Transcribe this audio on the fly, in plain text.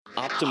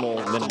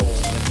optimal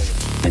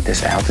minimalism. At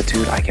this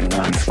altitude, I can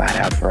run flat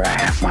out for a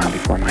half mile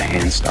before my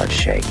hands start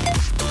shaking.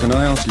 Can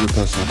I ask you a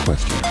personal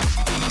question?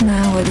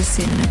 Now would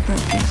seem an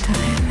appropriate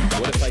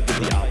time. What if I did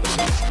the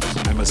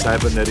opposite? I'm a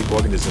cybernetic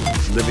organism,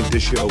 living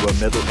tissue over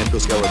metal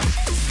endoskeleton.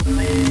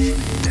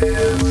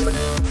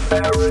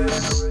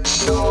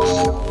 Ferriss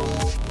Show.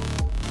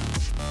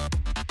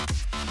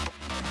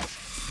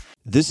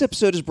 This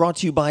episode is brought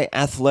to you by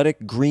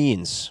Athletic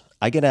Greens.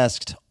 I get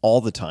asked all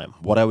the time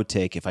what I would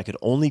take if I could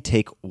only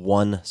take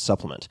one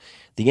supplement.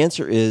 The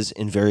answer is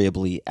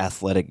invariably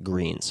Athletic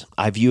Greens.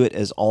 I view it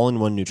as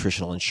all-in-one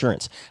nutritional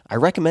insurance. I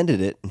recommended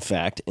it, in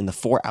fact, in the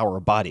 4-Hour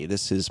Body.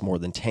 This is more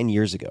than 10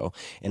 years ago,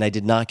 and I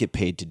did not get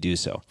paid to do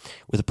so.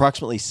 With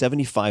approximately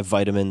 75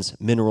 vitamins,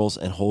 minerals,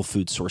 and whole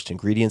food sourced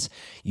ingredients,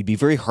 you'd be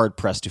very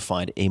hard-pressed to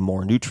find a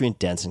more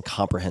nutrient-dense and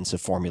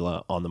comprehensive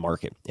formula on the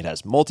market. It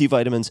has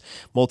multivitamins,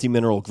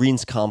 multi-mineral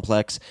greens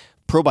complex,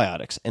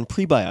 probiotics and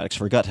prebiotics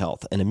for gut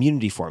health, an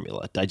immunity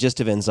formula,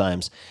 digestive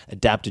enzymes,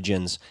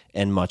 adaptogens,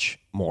 and much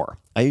more.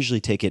 I usually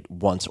take it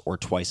once or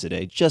twice a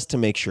day just to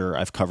make sure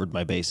I've covered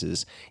my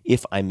bases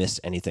if I missed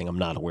anything I'm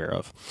not aware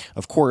of.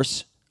 Of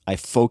course, I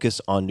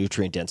focus on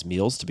nutrient-dense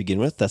meals to begin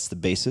with. That's the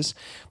basis.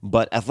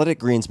 But Athletic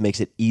Greens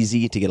makes it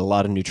easy to get a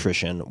lot of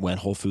nutrition when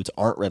whole foods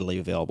aren't readily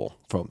available.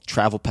 From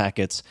travel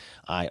packets,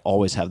 I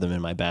always have them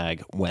in my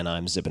bag when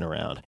I'm zipping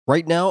around.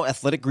 Right now,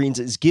 Athletic Greens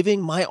is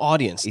giving my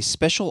audience a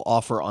special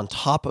offer on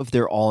top of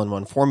their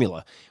all-in-one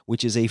formula,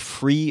 which is a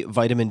free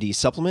vitamin D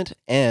supplement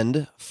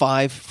and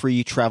 5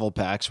 free travel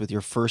packs with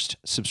your first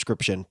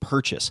subscription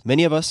purchase.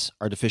 Many of us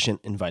are deficient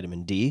in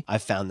vitamin D.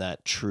 I've found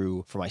that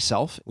true for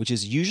myself, which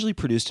is usually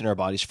produced in our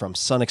bodies from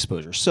sun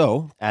exposure.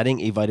 So,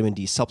 adding a vitamin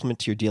D supplement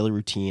to your daily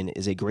routine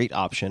is a great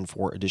option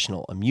for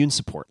additional immune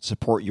support.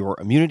 Support your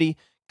immunity,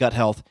 gut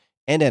health,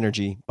 and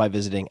energy by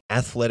visiting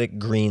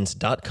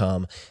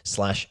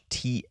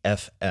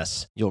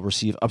athleticgreens.com/TFS. You'll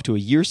receive up to a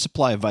year's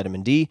supply of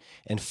vitamin D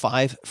and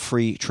 5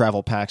 free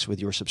travel packs with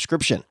your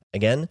subscription.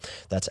 Again,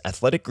 that's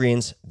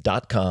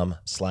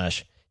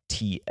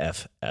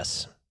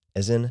athleticgreens.com/TFS,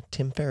 as in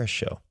Tim Ferriss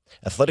Show.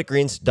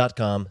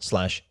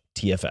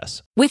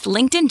 athleticgreens.com/TFS. With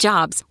LinkedIn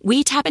Jobs,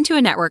 we tap into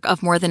a network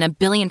of more than 1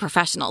 billion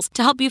professionals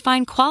to help you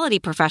find quality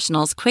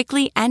professionals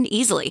quickly and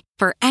easily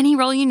for any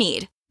role you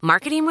need.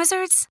 Marketing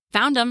wizards?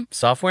 Found them.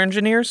 Software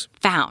engineers?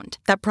 Found.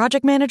 That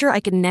project manager I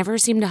could never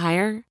seem to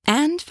hire?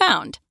 And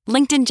found.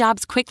 LinkedIn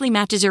Jobs quickly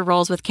matches your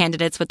roles with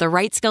candidates with the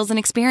right skills and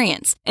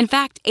experience. In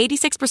fact,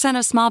 86%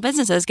 of small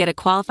businesses get a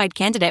qualified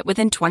candidate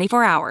within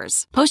 24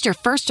 hours. Post your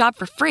first job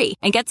for free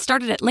and get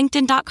started at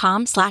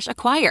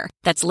linkedin.com/acquire.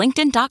 That's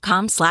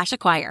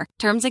linkedin.com/acquire.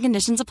 Terms and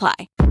conditions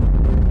apply.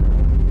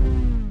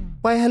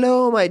 Why,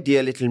 hello, my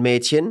dear little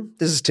Mädchen.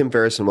 This is Tim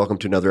Ferriss, and welcome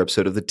to another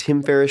episode of The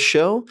Tim Ferriss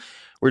Show,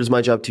 where it is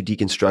my job to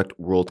deconstruct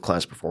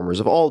world-class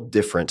performers of all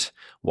different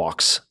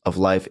walks of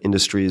life,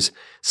 industries,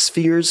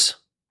 spheres,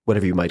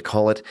 whatever you might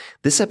call it.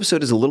 This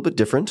episode is a little bit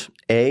different.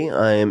 I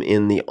am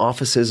in the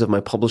offices of my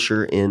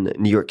publisher in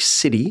New York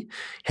City,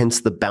 hence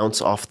the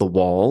bounce off the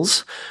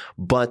walls.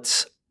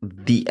 But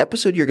the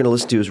episode you're going to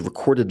listen to is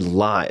recorded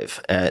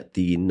live at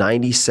the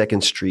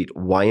 92nd Street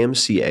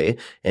YMCA.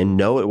 And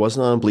no, it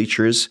wasn't on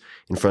bleachers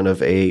in front of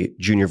a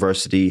junior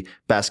varsity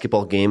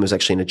basketball game. It was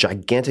actually in a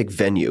gigantic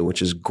venue,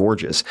 which is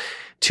gorgeous,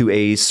 to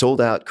a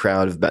sold-out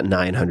crowd of about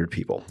 900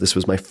 people. This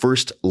was my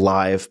first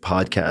live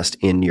podcast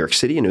in New York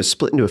City, and it was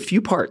split into a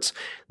few parts.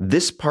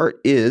 This part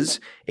is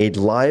a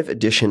live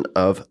edition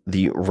of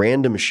The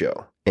Random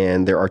Show.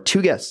 And there are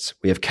 2 guests.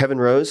 We have Kevin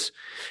Rose,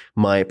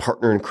 my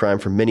partner in crime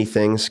for many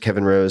things.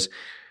 Kevin Rose,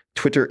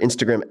 Twitter,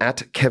 Instagram,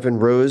 at Kevin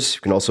Rose.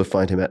 You can also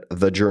find him at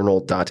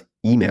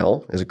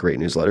thejournal.email, is a great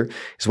newsletter.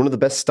 He's one of the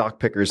best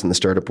stock pickers in the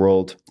startup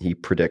world. He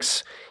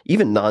predicts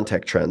even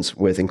non-tech trends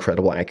with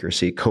incredible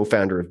accuracy.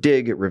 Co-founder of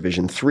Digg,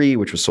 Revision 3,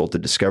 which was sold to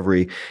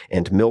Discovery,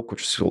 and Milk,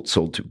 which was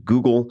sold to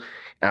Google.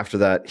 After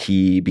that,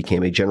 he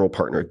became a general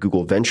partner at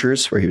Google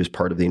Ventures, where he was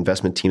part of the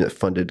investment team that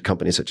funded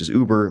companies such as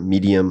Uber,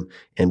 Medium,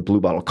 and Blue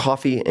Bottle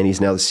Coffee. And he's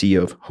now the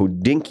CEO of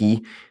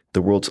Hodinkee,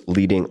 the world's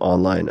leading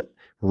online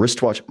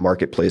wristwatch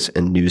marketplace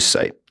and news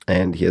site.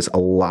 And he has a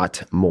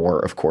lot more,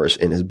 of course,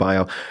 in his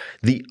bio.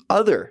 This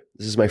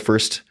is my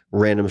first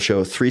random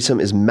show, Threesome,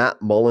 is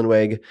Matt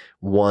Mullenweg,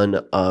 one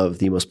of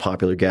the most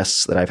popular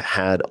guests that I've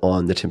had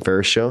on the Tim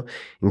Ferriss Show.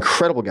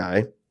 Incredible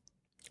guy.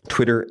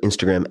 Twitter,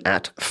 Instagram,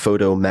 at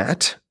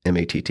PhotoMatt,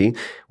 M-A-T-T.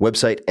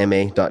 Website,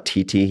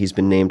 ma.tt. He's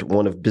been named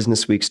one of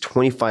Business Week's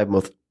 25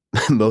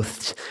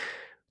 most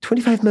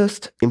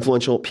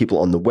influential people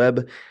on the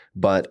web,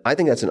 but I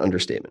think that's an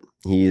understatement.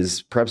 He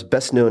is perhaps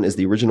best known as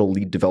the original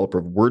lead developer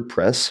of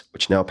WordPress,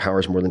 which now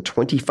powers more than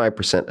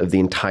 25% of the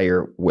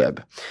entire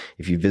web.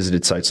 If you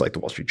visited sites like the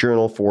Wall Street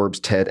Journal, Forbes,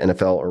 TED,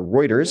 NFL, or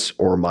Reuters,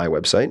 or my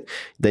website,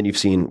 then you've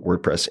seen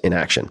WordPress in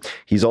action.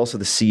 He's also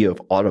the CEO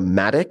of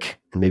Automattic,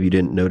 and maybe you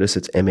didn't notice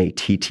it's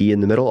M-A-T-T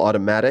in the middle,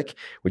 Automattic,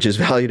 which is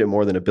valued at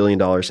more than $1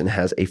 billion and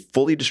has a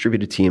fully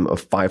distributed team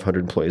of 500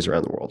 employees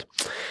around the world.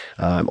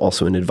 I'm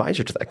also an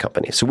advisor to that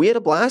company. So we had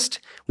a blast.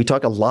 We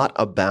talk a lot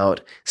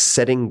about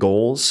setting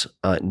goals,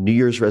 New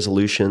Year's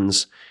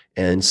resolutions,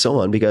 and so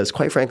on, because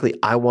quite frankly,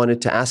 I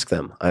wanted to ask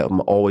them.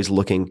 I'm always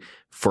looking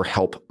for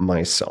help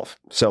myself.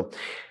 So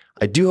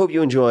I do hope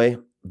you enjoy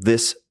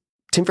this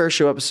Tim Ferriss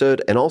Show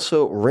episode and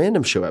also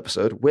Random Show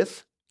episode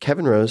with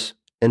Kevin Rose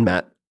and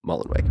Matt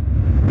Mullenweg.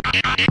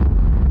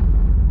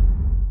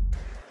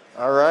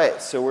 All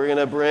right, so we're going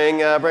to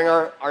bring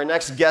our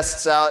next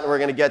guests out, and we're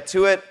going to get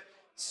to it.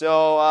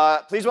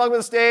 So please welcome to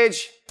the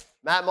stage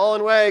Matt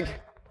Mullenweg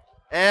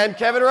and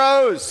Kevin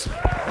Rose.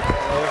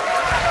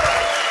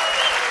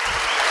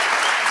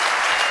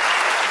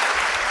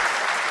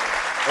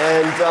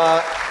 And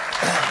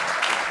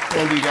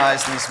hand you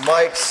guys these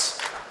mics.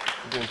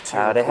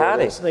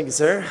 Howdy. Thank you,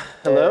 sir.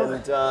 Hello.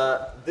 And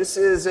this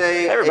is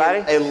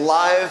a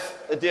live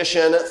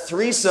edition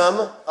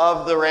threesome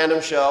of the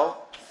Random Show.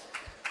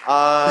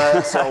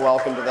 So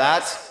welcome to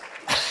that.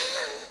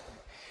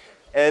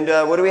 And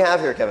what do we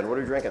have here, Kevin? What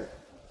are we drinking?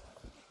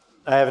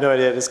 I have no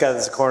idea. This guy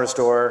is a corner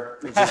store.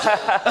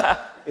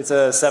 It's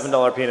a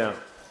 $7 Pinot.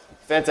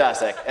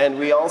 Fantastic. And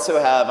we also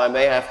have, I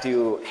may have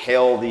to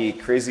hail the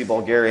Crazy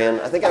Bulgarian.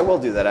 I think I will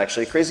do that,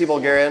 actually. Crazy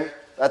Bulgarian.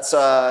 That's,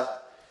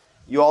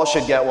 you all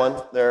should get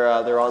one.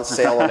 They're on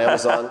sale on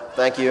Amazon.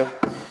 Thank you.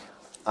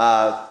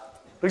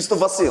 Hristo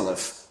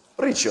Vasilev.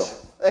 Richo.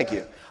 Thank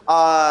you.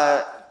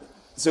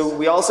 So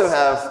we also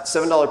have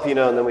 $7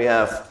 Pinot, and then we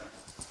have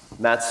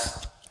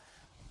Matt's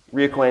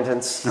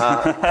reacquaintance.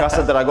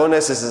 Casa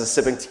Dragones is a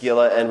sipping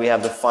tequila, and we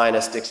have the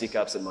finest Dixie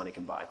cups that money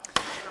can buy.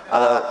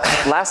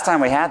 Last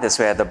time we had this,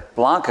 we had the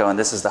Blanco, and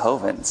this is the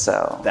Joven,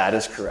 so... That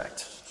is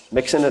correct.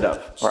 Mixing it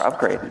up. We're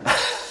upgrading.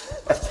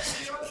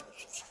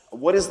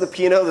 What is the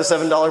Pinot, the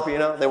 $7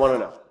 Pinot? They want to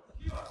know.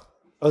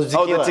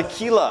 The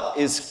tequila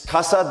is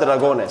Casa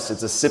Dragones.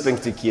 It's a sipping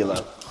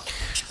tequila,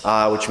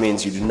 which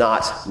means you do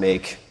not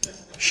make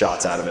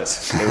shots out of it.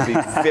 It would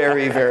be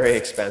very, very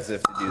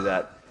expensive to do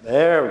that.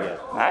 There we go.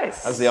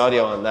 Nice. How's the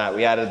audio on that?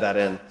 We added that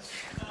in.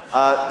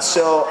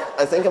 So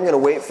I think I'm going to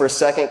wait for a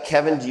second.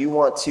 Kevin, do you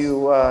want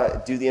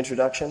to do the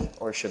introduction,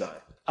 or should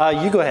I?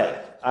 You go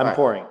ahead. I'm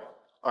pouring.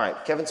 All right,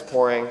 Kevin's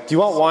pouring. Do you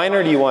want wine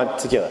or do you want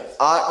tequila?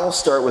 I'll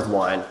start with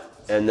wine,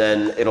 and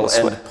then it'll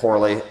end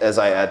poorly as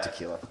I add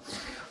tequila.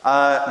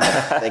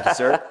 Thank you,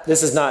 sir.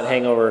 This is not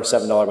Hangover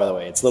 $7, by the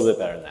way. It's a little bit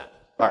better than that.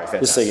 All right,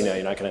 fantastic. Just so you know,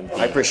 you're not going to...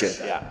 I appreciate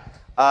that.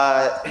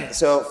 Yeah.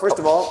 So first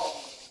of all,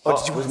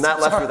 was Matt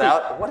left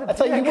without? I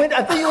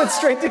thought you went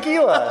straight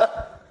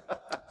tequila.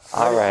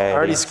 All right.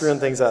 Already screwing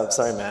things up.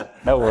 Sorry, Matt.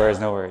 No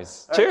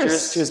worries.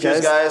 Cheers. Cheers,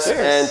 guys.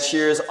 And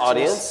cheers,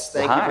 audience.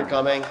 Thank you for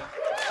coming.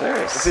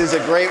 Cheers. This is a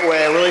great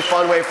way, a really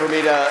fun way for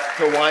me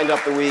to wind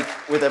up the week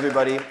with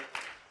everybody.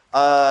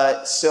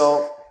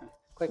 So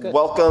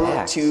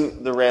welcome to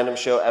the Random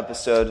Show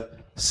episode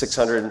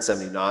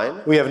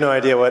 679. We have no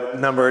idea what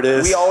number it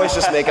is. We always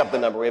just make up the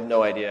number. We have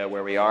no idea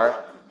where we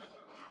are.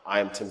 I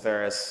am Tim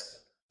Ferriss.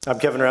 I'm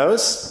Kevin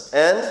Rose.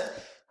 And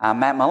I'm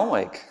Matt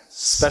Mullenweg.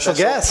 Special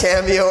guest.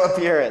 Cameo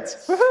appearance.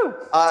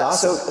 Woohoo!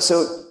 Awesome.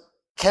 So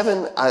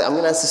Kevin, I'm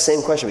going to ask the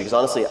same question because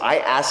honestly, I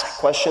ask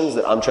questions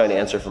that I'm trying to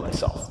answer for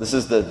myself. This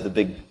is the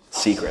big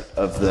secret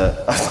of the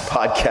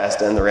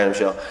podcast and the Random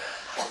Show.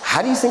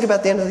 How do you think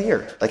about the end of the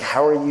year? Like,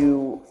 how are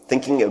you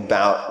thinking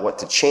about what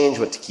to change,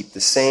 what to keep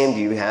the same? Do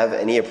you have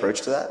any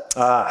approach to that?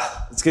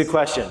 That's a good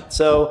question.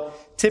 So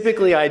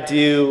typically I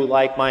do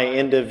like my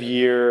end of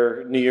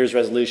year New Year's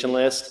resolution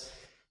list.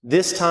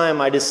 This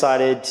time I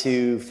decided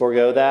to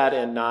forego that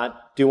and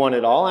not do one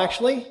at all,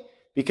 actually,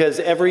 because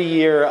every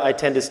year I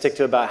tend to stick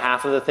to about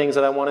half of the things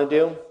that I want to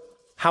do.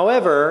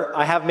 However,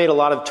 I have made a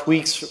lot of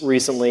tweaks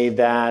recently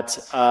that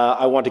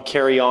I want to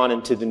carry on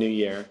into the new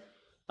year.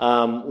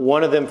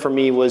 One of them for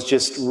me was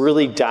just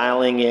really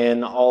dialing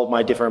in all of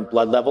my different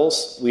blood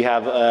levels. We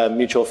have a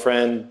mutual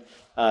friend,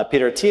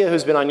 Peter Tia,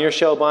 who's been on your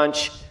show a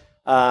bunch.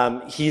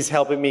 He's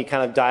helping me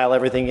kind of dial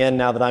everything in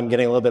now that I'm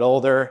getting a little bit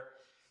older.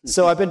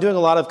 So I've been doing a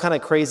lot of kind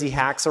of crazy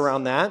hacks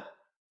around that.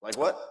 Like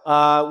what?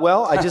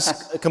 Well, I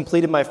just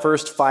completed my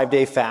first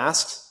 5-day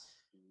fast,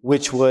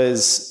 which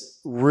was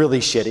really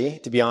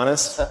shitty, to be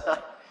honest.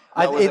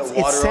 No,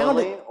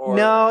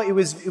 it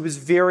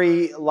was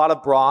a lot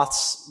of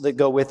broths that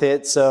go with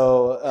it.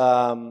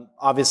 So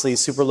obviously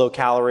super low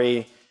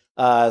calorie,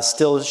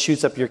 still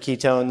shoots up your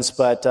ketones,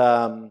 but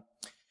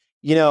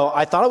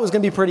I thought it was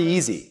going to be pretty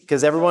easy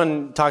because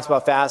everyone talks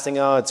about fasting.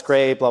 Oh, it's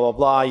great, blah, blah,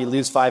 blah. You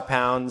lose 5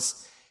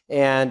 pounds.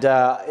 And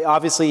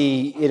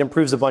obviously, it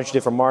improves a bunch of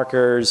different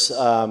markers,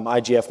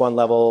 IGF-1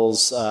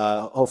 levels,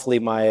 hopefully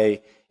my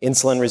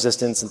insulin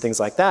resistance and things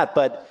like that.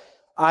 But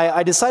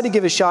I decided to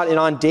give it a shot, and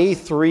on day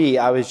 3,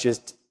 I was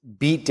just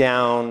beat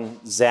down,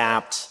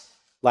 zapped,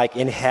 like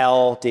in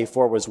hell. Day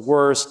 4 was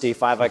worse. Day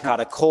 5, I caught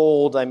a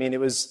cold. I mean, it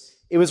was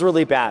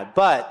really bad.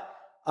 But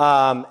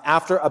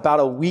after about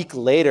a week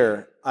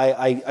later,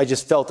 I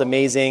just felt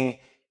amazing.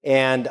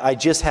 And I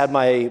just had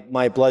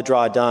my blood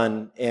draw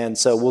done, and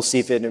so we'll see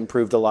if it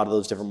improved a lot of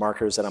those different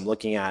markers that I'm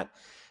looking at.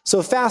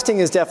 So fasting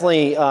is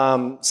definitely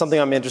something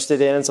I'm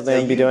interested in and something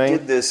I'm going to be doing. You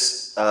did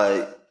this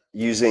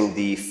using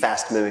the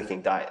fast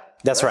mimicking diet.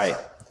 That's right.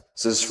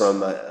 So this is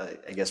from,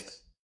 I guess,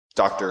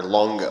 Dr.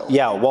 Longo.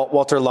 Yeah,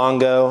 Walter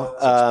Longo.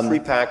 It's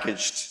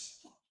prepackaged,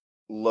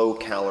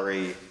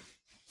 low-calorie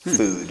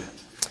food.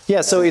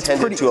 Yeah, so it's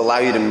intended to allow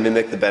you to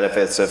mimic the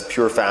benefits of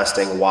pure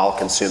fasting while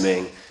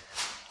consuming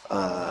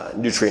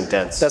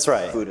nutrient-dense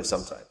food of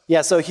some type.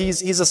 Yeah, so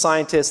he's a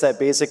scientist that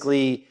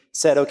basically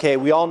said, okay,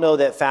 we all know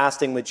that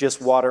fasting with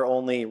just water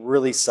only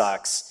really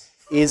sucks.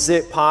 Is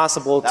it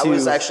possible That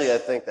was actually, I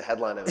think, the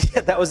headline of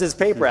it. That was his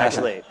paper,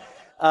 actually.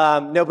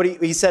 No, but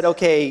he said,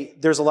 okay,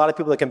 there's a lot of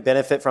people that can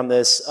benefit from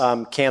this,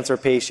 cancer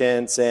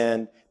patients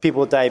and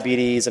people with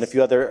diabetes and a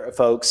few other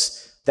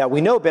folks that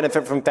we know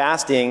benefit from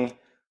fasting.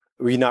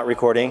 Were you not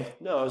recording?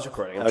 No, I was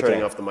recording. I'm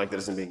turning off the mic that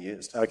isn't being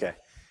used. Okay.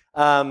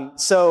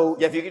 So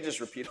yeah, if you could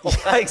just repeat all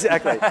that.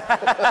 Exactly.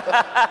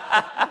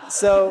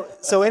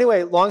 So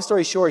anyway, long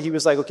story short, he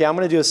was like, okay, I'm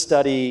going to do a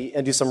study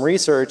and do some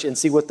research and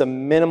see what the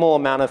minimal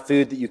amount of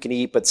food that you can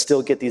eat but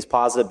still get these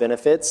positive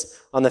benefits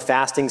on the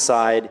fasting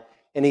side.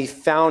 And he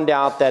found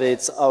out that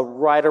it's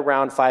right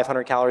around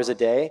 500 calories a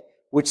day,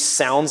 which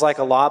sounds like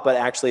a lot, but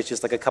actually it's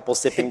just like a couple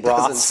sipping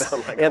broths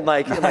and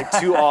like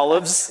 2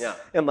 olives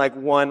and like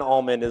 1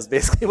 almond is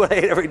basically what I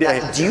ate every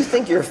day. Do you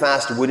think your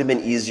fast would have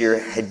been easier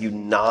had you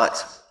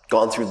not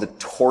gone through the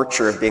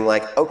torture of being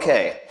like,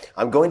 okay,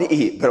 I'm going to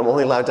eat, but I'm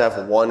only allowed to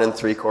have 1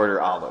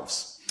 3/4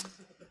 olives?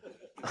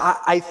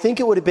 I think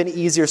it would have been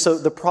easier. So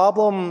the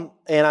problem,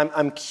 and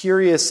I'm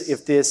curious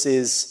if this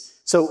is,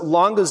 so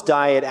Longo's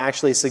diet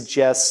actually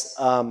suggests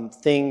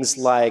things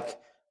like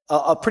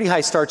a pretty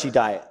high starchy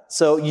diet.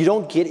 So you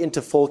don't get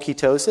into full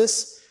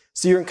ketosis.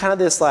 So you're in kind of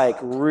this like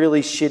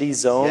really shitty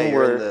zone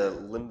you're in the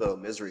limbo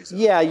misery zone.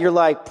 Yeah, you're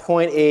like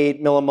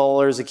 0.8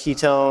 millimolars of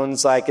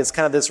ketones. Like it's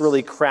kind of this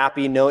really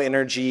crappy, no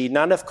energy,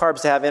 not enough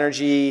carbs to have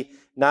energy,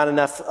 not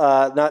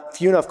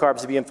few enough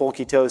carbs to be in full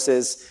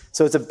ketosis.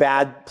 So it's a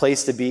bad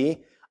place to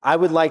be. I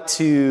would like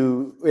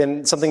to,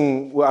 and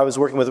something I was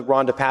working with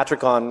Rhonda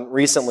Patrick on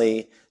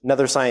recently,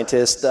 another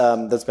scientist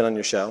that's been on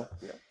your show.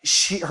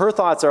 Yeah. Her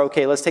thoughts are,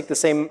 okay, let's take the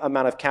same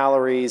amount of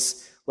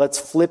calories, let's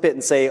flip it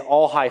and say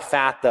all high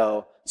fat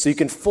though, so you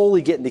can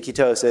fully get into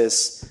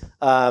ketosis.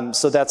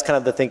 So that's kind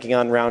of the thinking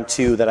on round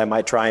 2 that I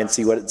might try and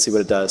see what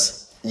it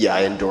does. Yeah,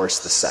 I endorse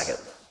the second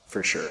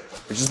for sure,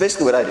 which is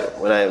basically what I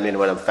do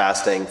when I'm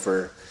fasting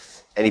for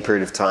any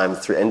period of time.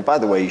 And by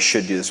the way, you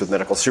should do this with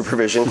medical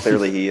supervision.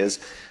 Clearly, he is.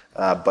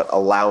 But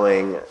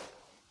allowing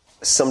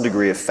some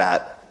degree of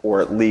fat, or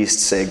at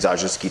least, say,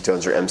 exogenous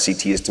ketones or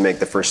MCTs to make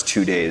the first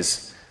 2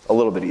 days a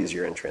little bit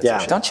easier in transition.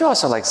 Yeah. Don't you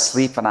also like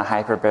sleep in a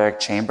hyperbaric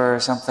chamber or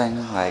something?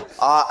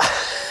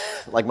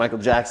 Like Michael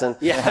Jackson?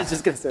 Yeah, I was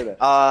just going to say that.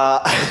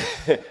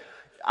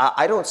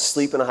 I don't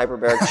sleep in a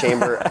hyperbaric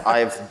chamber.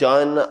 I've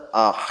done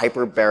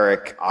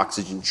hyperbaric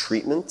oxygen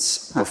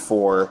treatments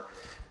before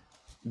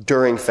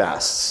during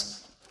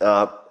fasts.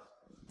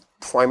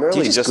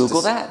 Primarily just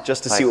Google that?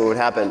 Just to see what would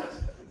happen.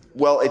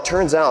 Well, it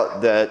turns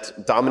out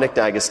that Dominic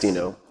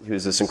D'Agostino,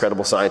 who's this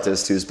incredible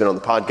scientist who's been on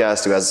the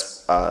podcast, who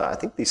has, I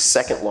think, the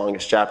second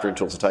longest chapter in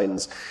Tools of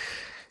Titans,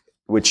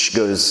 which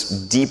goes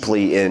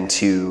deeply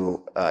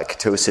into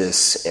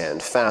ketosis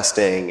and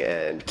fasting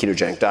and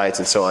ketogenic diets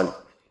and so on,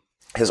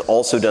 has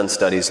also done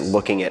studies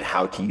looking at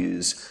how to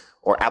use,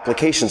 or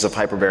applications of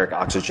hyperbaric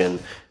oxygen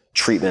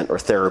treatment or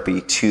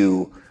therapy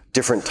to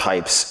different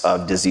types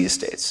of disease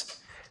states.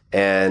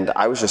 And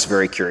I was just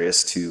very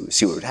curious to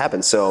see what would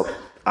happen. So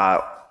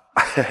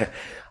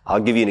I'll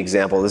give you an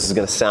example. This is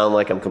going to sound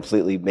like I'm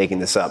completely making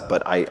this up,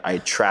 but I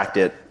tracked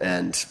it,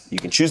 and you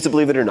can choose to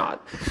believe it or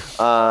not.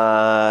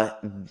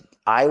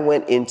 I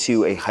went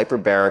into a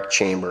hyperbaric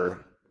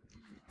chamber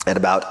at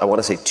about, I want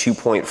to say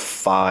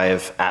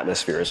 2.5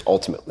 atmospheres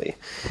ultimately.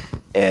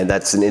 And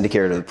that's an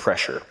indicator of the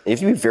pressure. And you have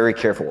to be very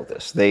careful with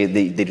this. They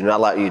do not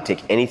allow you to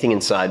take anything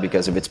inside,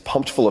 because if it's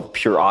pumped full of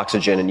pure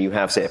oxygen and you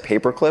have, say, a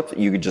paper clip,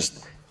 you could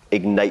just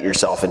ignite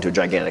yourself into a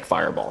gigantic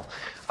fireball,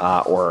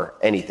 or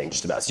anything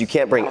just about. So you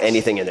can't bring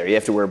anything in there. You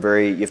have to wear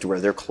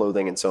their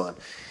clothing and so on.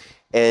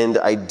 And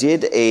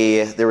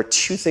there were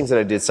 2 things that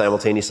I did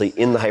simultaneously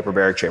in the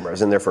hyperbaric chamber. I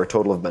was in there for a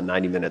total of about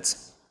 90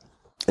 minutes.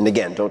 And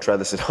again, don't try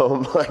this at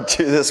home.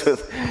 Do this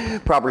with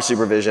proper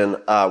supervision,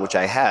 which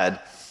I had.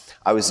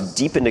 I was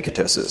deep into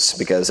ketosis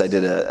because I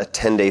did a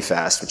 10-day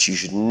fast, which you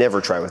should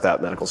never try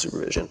without medical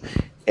supervision.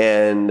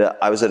 And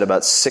I was at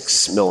about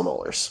 6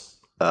 millimolars.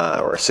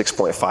 Or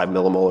 6.5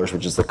 millimolars,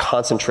 which is the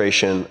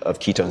concentration of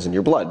ketones in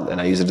your blood.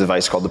 And I use a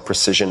device called the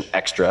Precision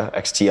Extra,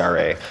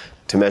 XTRA,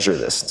 to measure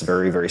this. It's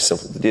very, very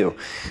simple to do.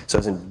 So I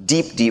was in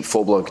deep,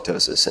 full-blown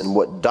ketosis. And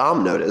what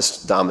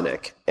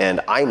Dominic, and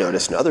I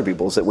noticed, and other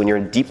people, is that when you're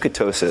in deep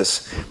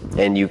ketosis,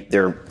 and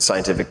there are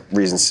scientific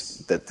reasons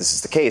that this is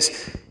the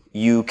case,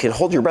 you can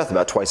hold your breath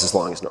about twice as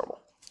long as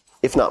normal,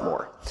 if not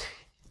more.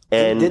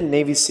 And didn't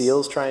Navy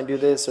SEALs try and do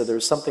this, or there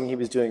was something he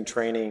was doing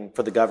training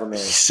for the government?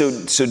 So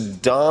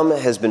Dom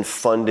has been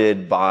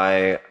funded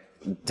by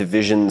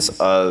divisions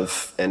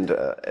of and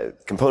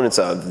components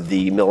of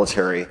the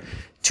military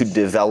to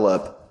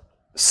develop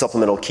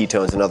supplemental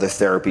ketones and other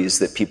therapies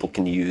that people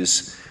can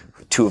use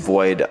to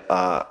avoid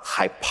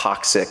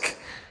hypoxic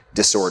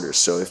disorders.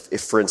 So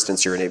if, for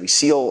instance, you're a Navy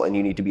SEAL and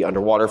you need to be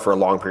underwater for a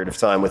long period of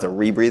time with a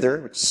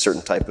rebreather, which is a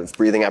certain type of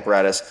breathing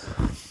apparatus,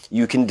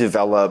 you can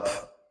develop,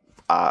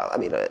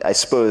 I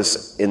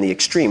suppose in the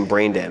extreme,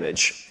 brain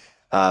damage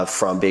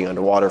from being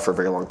underwater for a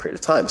very long period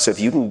of time. So if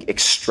you can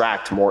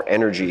extract more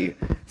energy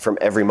from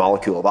every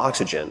molecule of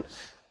oxygen,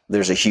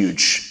 there's a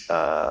huge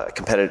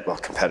competitive.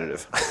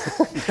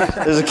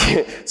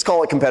 Let's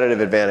call it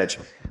competitive advantage.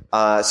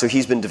 So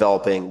he's been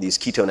developing these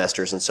ketone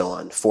esters and so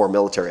on for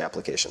military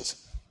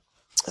applications.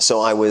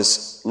 So I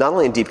was not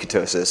only in deep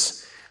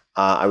ketosis,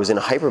 I was in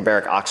a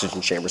hyperbaric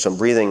oxygen chamber, so I'm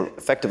breathing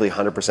effectively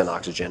 100%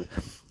 oxygen,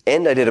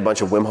 and I did a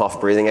bunch of Wim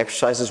Hof breathing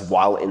exercises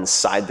while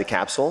inside the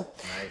capsule.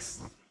 Nice.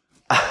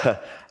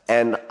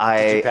 And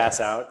Did you pass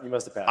out? You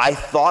must have passed out. I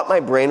thought my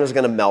brain was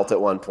going to melt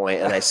at one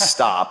point, and I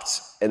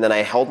stopped, and then I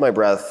held my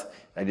breath.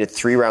 I did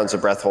 3 rounds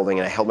of breath holding,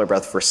 and I held my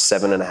breath for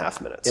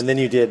 7.5 minutes. And then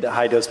you did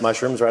high-dose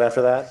mushrooms right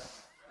after that?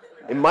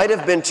 It might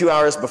have been 2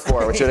 hours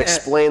before, which would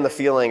explain the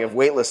feeling of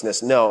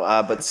weightlessness. No,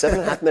 but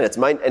 7.5 minutes.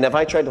 And if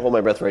I tried to hold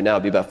my breath right now,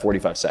 it'd be about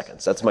 45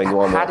 seconds. That's my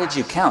normal. How did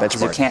you count?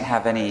 Because you benchmark. can't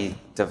have any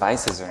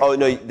devices or anything. Oh,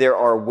 no, there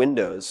are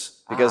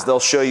windows, because they'll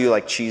show you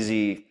like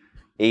cheesy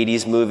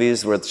 80s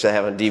movies where they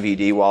have on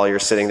DVD while you're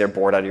sitting there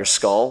bored out of your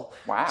skull.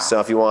 Wow. So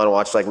if you want to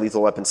watch like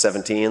Lethal Weapon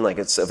 17, like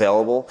it's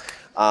available.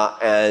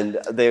 And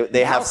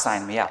they have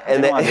sign me up.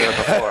 And they want to do it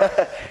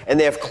before. And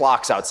they have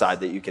clocks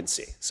outside that you can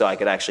see, so I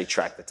could actually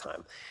track the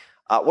time.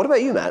 What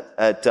about you, Matt?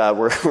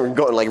 We're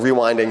going like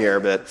rewinding here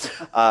a bit.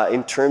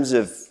 In terms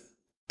of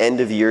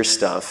end of year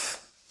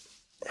stuff,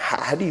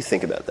 how do you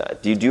think about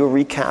that? Do you do a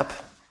recap?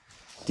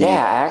 I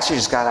actually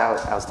just got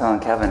out. I was telling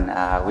Kevin,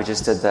 we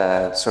just did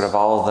the sort of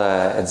all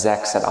the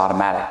execs at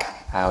Automattic,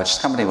 which is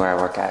a company where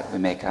I work at. We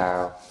make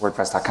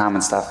WordPress.com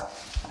and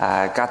stuff.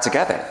 Got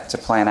together to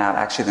plan out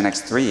actually the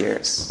next 3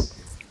 years.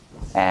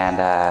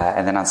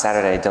 And then on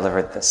Saturday,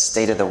 delivered the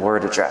State of the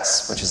Word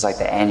address, which is like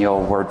the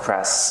annual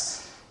WordPress.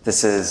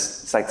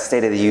 It's like the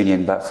State of the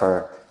Union, but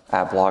for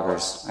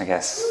bloggers, I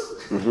guess.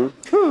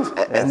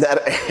 Mm-hmm. And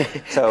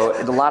that. So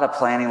a lot of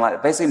planning.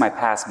 Basically, my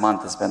past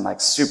month has been like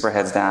super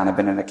heads down. I've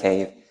been in a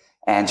cave,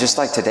 and just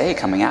like today,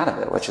 coming out of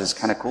it, which is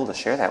kind of cool to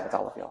share that with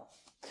all of y'all.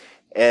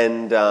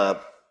 And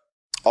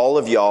all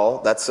of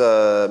y'all, that's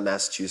a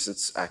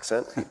Massachusetts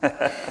accent,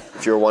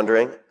 if you're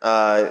wondering.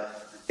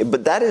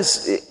 But that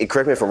is,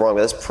 correct me if I'm wrong,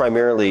 but that's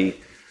primarily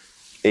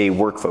a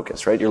work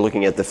focus, right? You're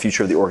looking at the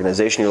future of the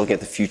organization. You're looking at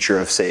the future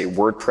of, say,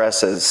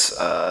 WordPress as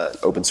an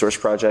open source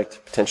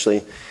project,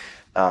 potentially.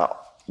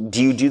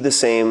 Do you do the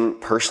same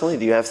personally?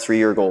 Do you have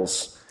 3-year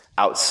goals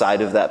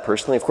outside of that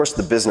personally? Of course,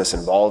 the business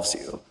involves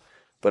you,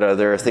 but are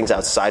there things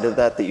outside of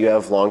that you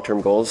have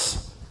long-term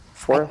goals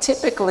for?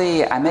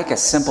 I make a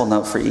simple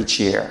note for each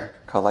year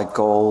called like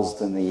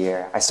goals in the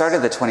year. I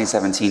started the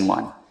 2017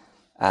 one.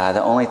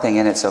 The only thing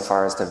in it so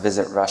far is to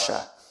visit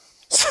Russia.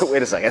 So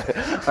wait a second.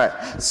 All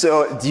right.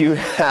 So do you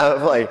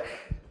have like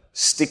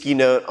sticky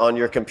note on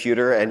your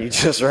computer and you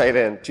just write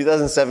in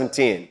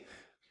 2017,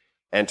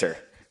 enter,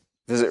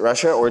 visit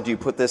Russia, or do you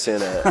put this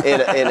in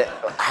a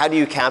how do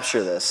you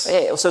capture this?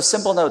 Yeah, so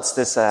Simple Notes,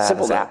 this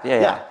app.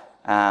 Yeah.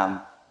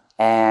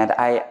 And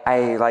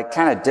I like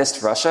kind of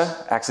dissed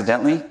Russia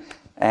accidentally,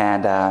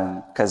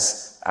 and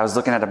because I was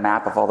looking at a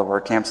map of all the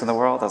WordCamps in the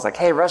world, I was like,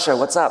 hey, Russia,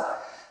 what's up?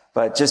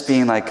 But just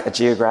being like a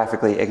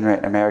geographically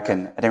ignorant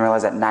American, I didn't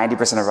realize that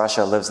 90% of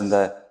Russia lives in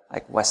the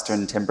like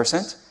western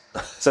 10%.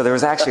 So there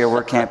was actually a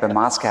WordCamp in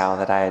Moscow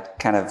that I had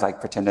kind of like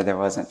pretended there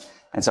wasn't.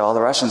 And so all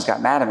the Russians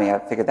got mad at me. I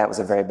figured that was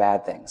a very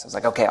bad thing. So I was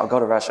like, okay, I'll go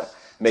to Russia.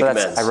 Make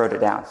amends. I wrote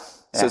it down.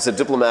 Yeah. So it's a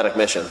diplomatic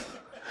mission.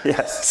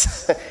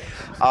 Yes.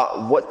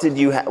 What did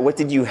you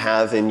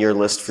have in your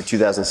list for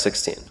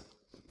 2016?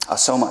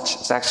 So much.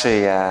 It's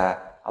actually a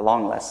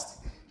long list.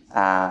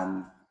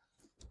 And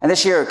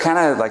this year it kind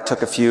of like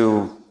took a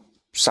few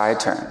side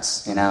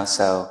turns, you know.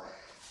 So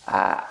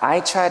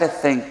I try to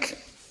think.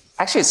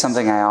 Actually, it's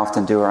something I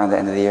often do around the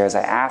end of the year. Is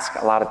I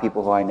ask a lot of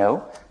people who I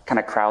know, kind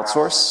of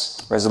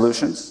crowdsource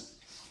resolutions.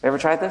 You ever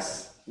tried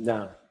this?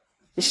 No.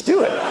 You should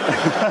do it. All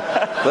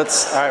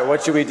right,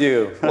 what should we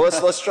do? Well,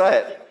 let's try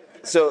it.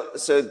 So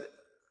visit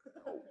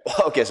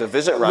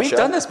Russia. We've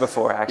done this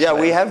before, actually. Yeah,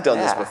 we have done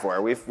this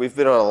before. We've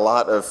been on a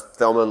lot of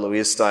Thelma and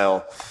Louise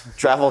style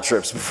travel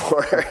trips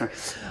before.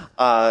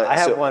 I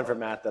have one for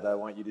Matt that I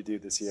want you to do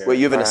this year. Wait,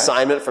 you have an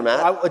assignment for Matt?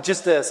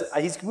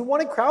 We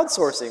wanted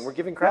crowdsourcing. We're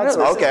giving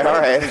crowdsourcing. Okay, all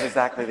right. That's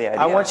exactly the idea.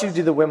 I want you to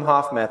do the Wim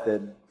Hof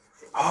method.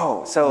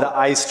 Oh, so the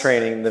ice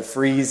training, the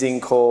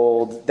freezing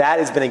cold. That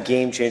has been a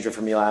game changer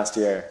for me last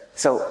year.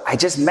 So I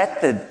just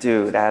met the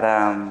dude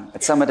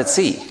at Summit at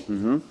Sea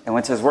and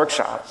went to his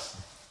workshop,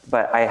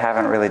 but I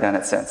haven't really done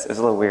it since. It was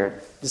a little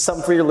weird. Just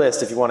something for your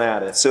list if you want to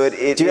add it. So do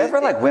you ever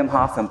like Wim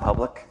Hof in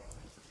public?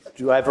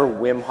 Do I ever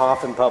Wim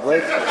Hof in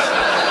public?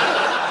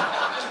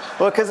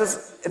 Well, because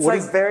it's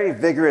like very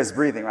vigorous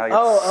breathing, right?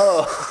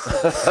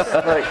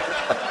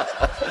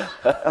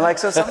 Like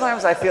so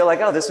sometimes I feel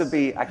like,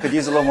 I could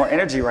use a little more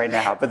energy right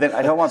now, but then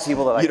I don't want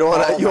people to like.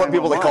 You want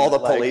people to call the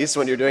police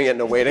when you're doing it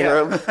in a waiting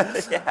room.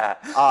 Yeah.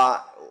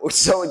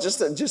 So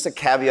just a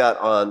caveat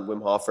on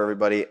Wim Hof for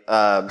everybody.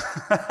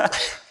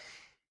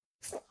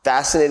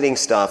 Fascinating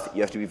stuff.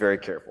 You have to be very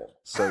careful.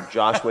 So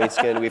Josh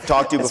Waitzkin, we've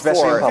talked to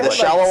before, the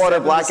shallow water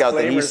blackout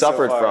that he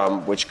suffered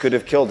from, which could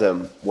have killed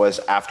him, was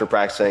after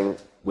practicing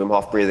Wim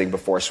Hof breathing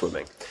before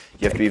swimming.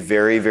 You have to be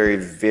very, very,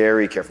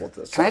 very careful with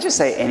this. Can I just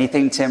say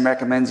anything Tim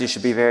recommends, you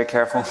should be very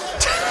careful?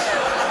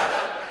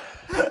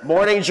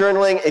 Morning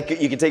journaling,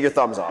 you can take your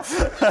thumbs off.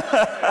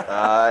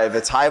 If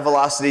it's high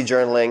velocity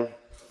journaling,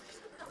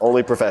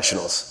 only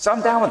professionals. So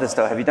I'm down with this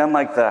though. Have you done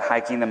like the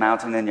hiking the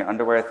mountain in your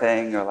underwear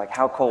thing, or like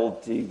how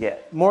cold do you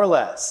get? More or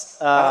less.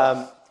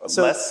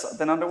 So less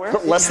than underwear?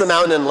 Less the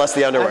mountain and less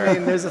the underwear. I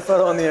mean, there's a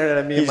photo on the internet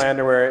of me in my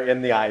underwear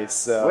in the ice.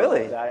 So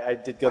really? I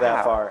did go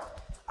that far.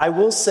 I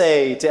will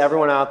say to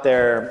everyone out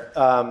there,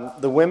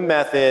 the Wim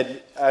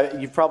method,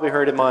 you've probably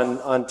heard him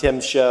on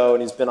Tim's show,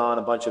 and he's been on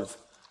a bunch of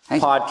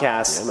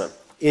podcasts. Yeah,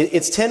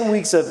 it's 10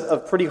 weeks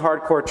of pretty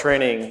hardcore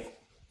training.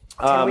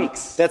 10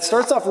 weeks. That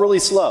starts off really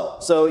slow.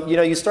 So,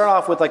 you start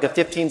off with like a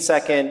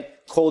 15-second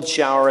cold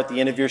shower at the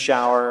end of your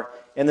shower,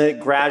 and then it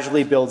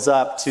gradually builds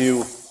up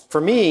to,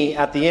 for me,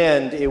 at the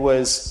end, it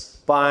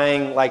was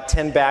buying like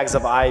 10 bags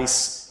of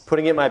ice,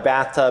 putting it in my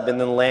bathtub, and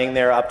then laying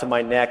there up to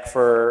my neck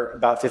for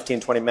about 15,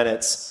 20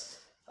 minutes.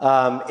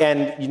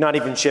 And you're not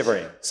even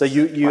shivering. So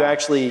you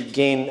actually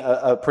gain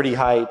a pretty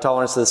high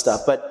tolerance to this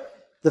stuff. But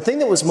the thing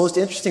that was most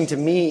interesting to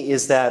me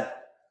is that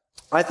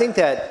I think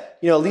that,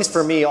 at least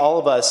for me, all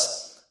of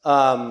us,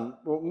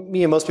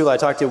 me and most people I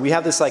talk to, we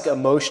have this like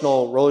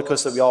emotional roller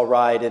coaster that we all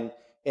ride.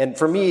 And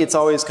for me, it's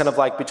always kind of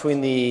like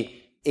between the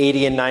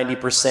 80 and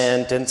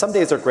 90%. And some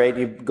days are great.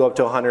 You go up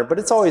to 100, but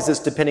it's always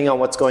just depending on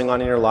what's going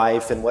on in your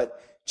life and what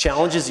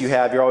challenges you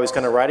have, you're always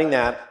kind of riding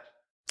that.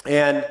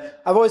 And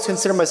I've always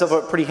considered myself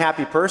a pretty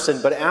happy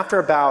person, but after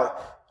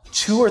about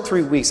 2 or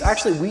 3 weeks,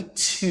 actually week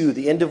 2,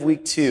 the end of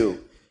week 2,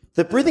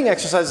 the breathing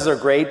exercises are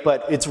great,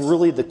 but it's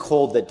really the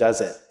cold that does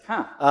it.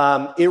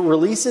 It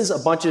releases a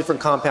bunch of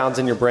different compounds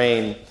in your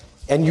brain,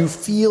 and you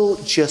feel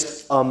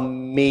just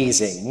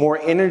amazing. More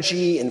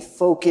energy and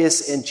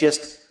focus, and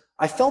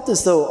I felt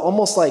as though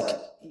almost like,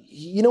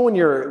 when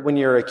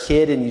you're a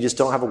kid and you just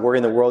don't have a worry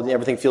in the world and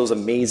everything feels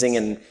amazing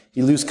and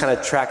you lose kind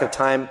of track of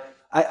time.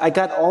 I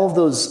got all of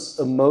those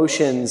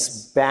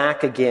emotions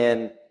back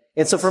again.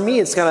 And so for me,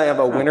 it's kind of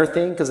a winter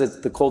thing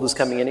because the cold is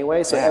coming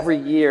anyway. So every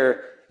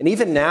year, and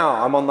even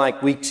now, I'm on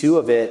like week 2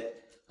 of it.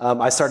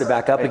 I started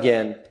back up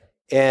again.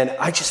 And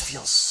I just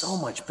feel so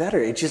much better.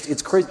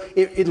 It's crazy.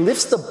 It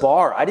lifts the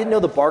bar. I didn't know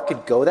the bar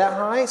could go that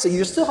high. So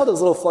you still have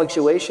those little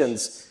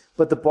fluctuations,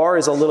 but the bar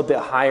is a little bit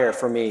higher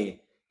for me.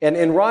 And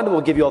Rhonda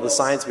will give you all the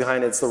science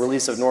behind it. It's the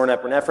release of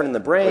norepinephrine in the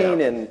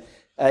brain,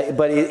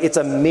 but it's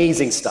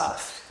amazing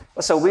stuff.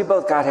 Well, so we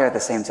both got here at the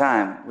same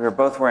time. We were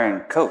both wearing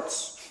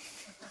coats.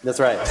 That's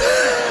right.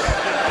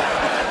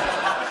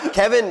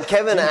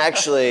 Kevin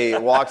actually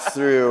walked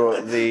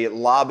through the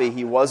lobby.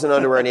 He was in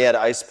underwear and he had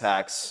ice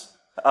packs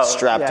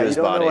strapped to his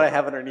body. You don't know what I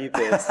have underneath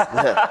this.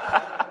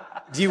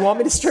 Do you want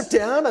me to strip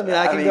down? I mean,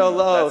 I can go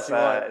low if you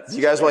want. Do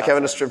you guys want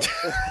Kevin to strip down?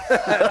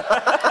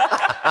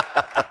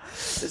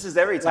 This is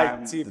every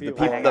time. Like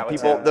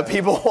the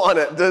people want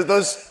it.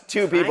 Those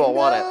 2 people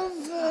want it.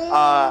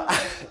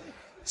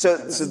 So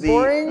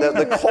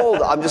the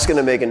cold, I'm just going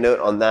to make a note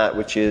on that,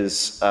 which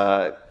is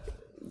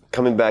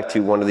coming back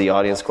to one of the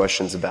audience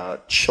questions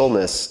about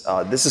chillness.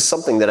 This is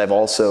something that I've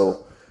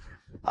also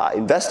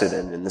invested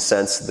in the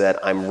sense that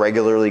I'm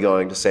regularly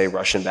going to, say,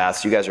 Russian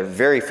baths. You guys are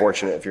very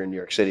fortunate if you're in New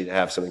York City to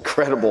have some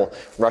incredible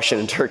Russian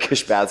and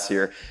Turkish baths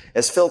here,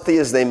 as filthy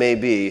as they may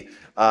be,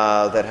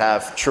 that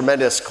have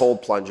tremendous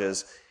cold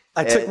plunges.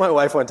 I took my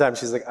wife one time.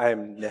 She's like, I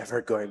am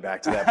never going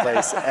back to that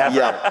place ever.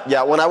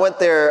 Yeah. When I went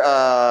there,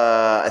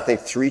 I think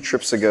 3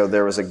 trips ago,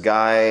 there was a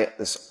guy,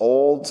 this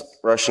old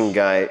Russian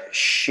guy,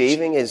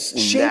 shaving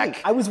his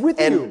neck. I was with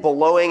you. And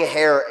blowing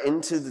hair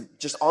onto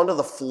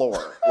the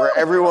floor where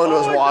everyone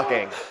was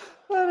walking.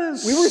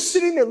 We were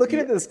sitting there looking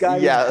at this guy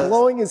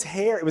blowing his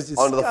hair. It was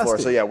disgusting. Onto the floor.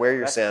 So wear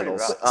your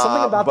sandals.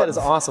 Something about that is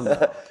awesome,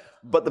 though.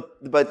 But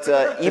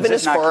even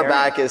as far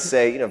back as,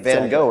 say,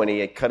 Van Gogh, when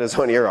he cut his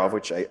own ear off,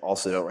 which I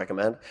also don't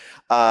recommend,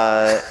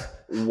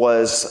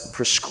 was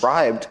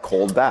prescribed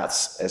cold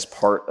baths as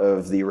part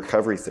of the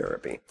recovery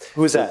therapy.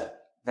 Who is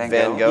that?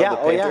 Van Gogh, the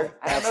painter. Yeah.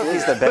 I don't know if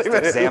he's the best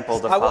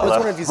example to follow. I was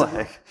wondering if he's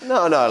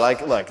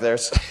look,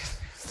 there's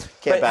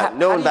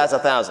no one bats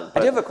 1,000. I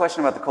do have a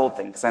question about the cold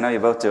thing because I know you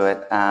both do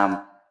it.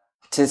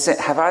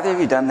 Have either of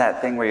you done that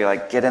thing where you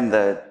like get in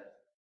the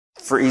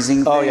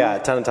freezing thing? Oh yeah, a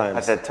ton of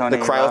times. Like the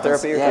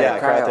cryotherapy? Yeah,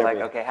 cryotherapy. Like,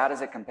 okay, how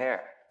does it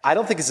compare? I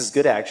don't think it's as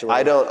good actually.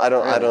 I don't.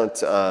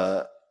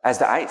 As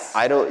the ice?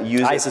 I don't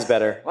use ice is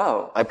better.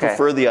 Whoa. I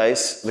prefer the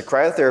ice. The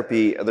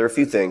cryotherapy, there are a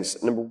few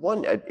things. Number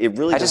one, it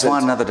really I just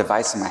want another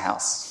device in my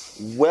house.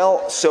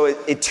 Well, so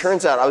it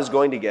turns out I was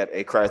going to get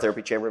a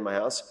cryotherapy chamber in my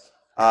house.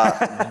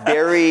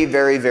 Very,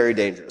 very, very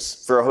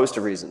dangerous for a host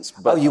of reasons.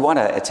 But you want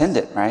to attend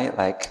it,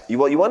 right? You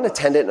want to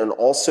attend it, and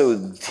also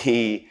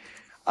the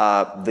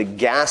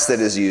gas that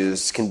is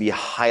used can be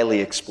highly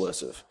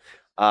explosive.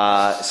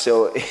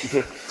 So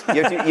you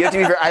have to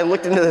be. I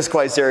looked into this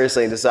quite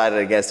seriously and decided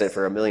against it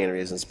for a million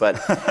reasons. But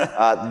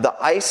the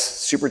ice,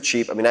 super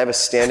cheap. I mean, I have a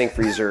standing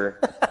freezer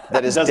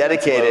that is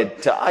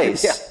dedicated to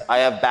ice. Yeah. I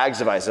have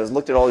bags of ice. I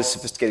looked at all these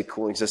sophisticated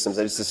cooling systems.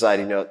 I just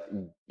decided,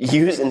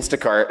 use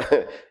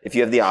Instacart if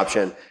you have the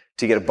option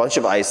to get a bunch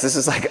of ice. This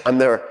is like I'm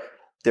their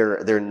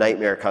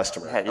nightmare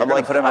customer. Yeah, I'm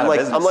like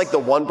the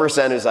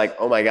 1% who's like,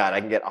 oh my God, I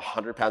can get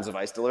 100 pounds of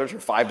ice delivered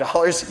for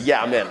 $5.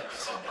 Yeah, I'm in.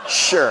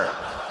 Sure.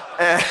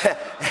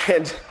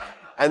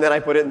 And then I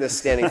put it in this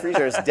standing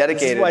freezer. It's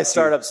dedicated. This is why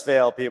startups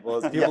fail, people.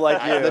 It's people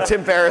like you. The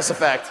Tim Ferriss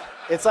effect.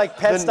 It's like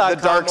Pets.com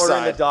dark ordering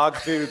side. the dog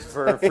food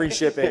for free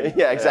shipping.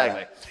 Yeah,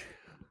 exactly.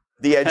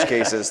 The edge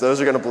cases, those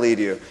are going to bleed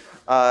you.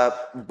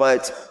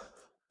 But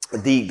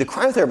the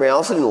cryotherapy, I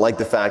also didn't like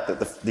the fact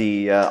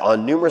that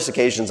on numerous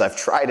occasions I've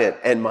tried it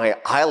and my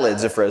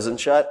eyelids are frozen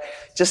shut.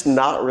 Just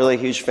not really a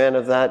huge fan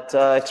of that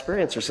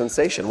experience or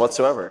sensation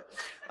whatsoever.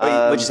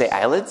 Would you say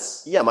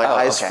eyelids? Yeah, my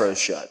eyes froze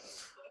shut.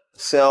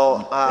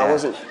 So I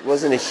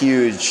wasn't a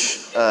huge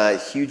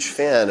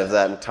fan of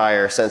that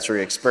entire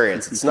sensory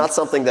experience. It's not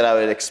something that I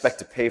would expect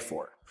to pay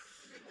for.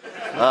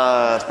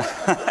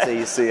 So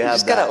you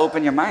just got to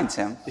open your mind,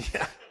 Tim.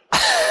 Yeah.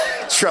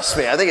 Trust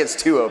me, I think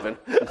it's too open.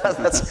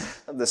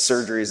 That's the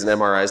surgeries and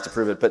MRIs to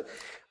prove it. But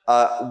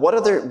what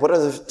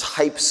other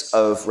types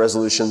of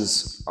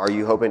resolutions are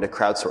you hoping to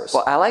crowdsource?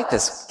 Well, I like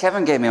this.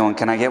 Kevin gave me one.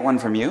 Can I get one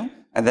from you?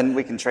 And then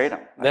we can trade them.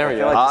 There we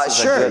go.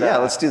 Sure,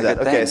 let's do that.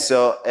 Okay,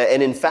 so,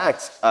 and in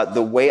fact,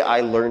 the way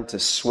I learned to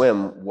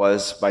swim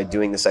was by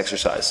doing this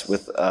exercise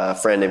with a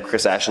friend named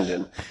Chris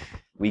Ashenden.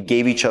 We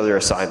gave each other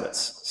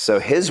assignments. So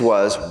his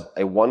was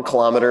a 1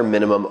 kilometer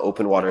minimum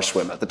open water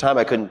swim. At the time,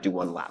 I couldn't do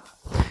 1 lap.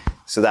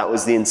 So that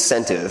was the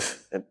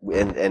incentive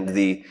and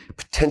the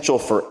potential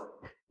for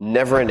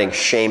never-ending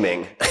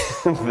shaming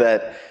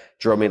that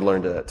drove me to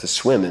learn to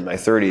swim in my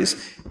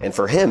 30s. And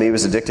for him, he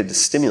was addicted to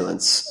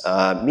stimulants,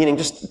 meaning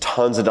just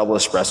tons of double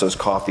espressos,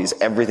 coffees,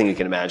 everything you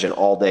can imagine,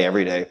 all day,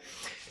 every day.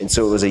 And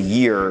so it was a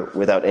year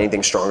without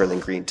anything stronger than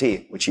green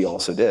tea, which he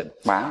also did.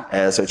 Wow.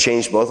 And so it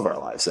changed both of our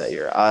lives that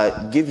year.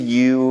 Give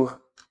you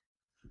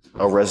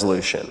a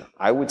resolution.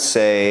 I would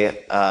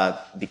say,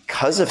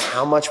 because of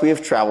how much we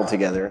have traveled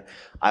together,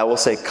 I will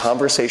say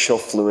conversational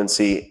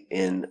fluency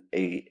in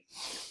a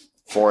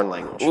foreign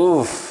language.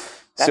 Oof.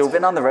 That's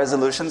been on the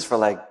resolutions for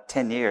like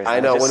 10 years.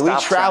 I know. When we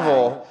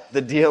travel,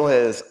 the deal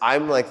is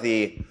I'm like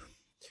the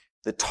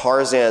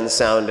Tarzan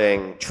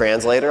sounding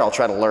translator. I'll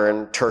try to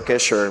learn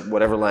Turkish or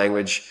whatever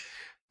language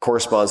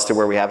corresponds to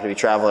where we happen to be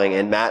traveling.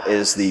 And Matt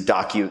is he's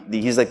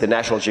like the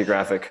National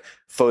Geographic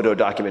photo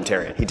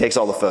documentarian. He takes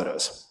all the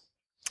photos.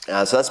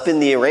 So that's been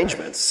the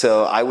arrangement.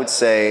 So I would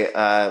say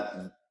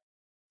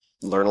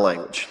learn a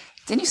language.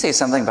 Didn't you say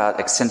something about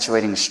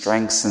accentuating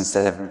strengths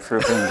instead of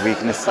improving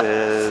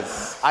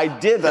weaknesses? I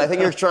did, but I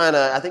think you're trying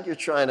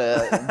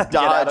to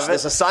dodge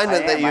this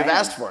assignment that you've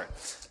asked for.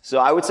 So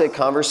I would say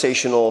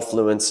conversational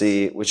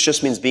fluency, which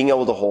just means being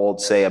able to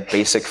hold, say, a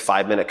basic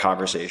 5-minute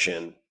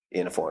conversation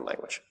in a foreign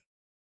language.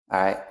 All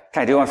right.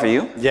 Can I do one for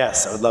you?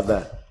 Yes, I would love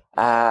that.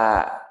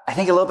 I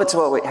think a little bit to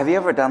what have you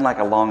ever done like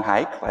a long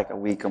hike, like a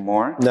week or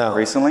more? No.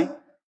 Recently?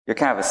 You're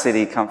kind of a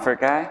city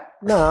comfort guy?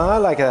 No, I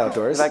like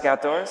outdoors. You like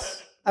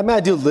outdoors? I mean,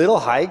 I do little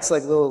hikes,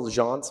 like little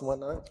jaunts and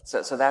whatnot.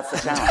 So that's the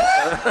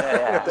challenge.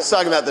 Yeah. Just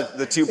talking about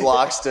the 2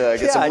 blocks to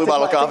get some Blue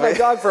Bottle coffee. Take my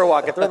dog for a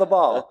walk and throw the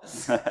ball.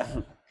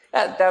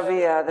 That'd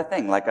be the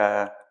thing, like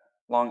a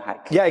long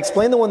hike. Yeah,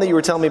 explain the one that you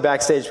were telling me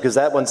backstage, because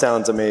that one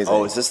sounds amazing.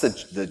 Oh, is this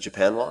the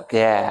Japan walk?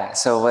 Yeah.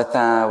 So with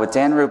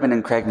Dan Rubin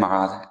and Craig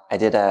Marr, I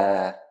did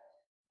a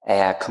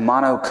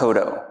Kumano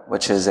Kodo,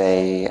 which is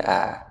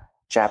a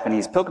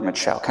Japanese pilgrimage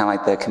trail, kind of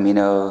like the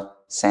Camino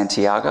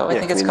Santiago, I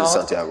think it's called.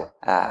 Santiago.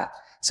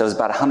 So it was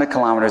about 100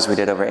 kilometers we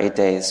did over 8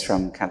 days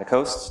from kind of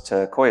coast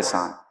to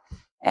Koyasan.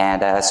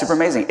 And super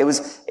amazing. It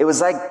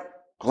was like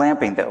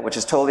glamping though, which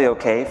is totally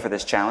okay for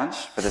this challenge,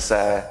 for this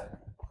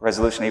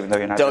resolution, even though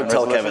you're not Don't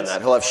tell Kevin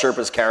that. He'll have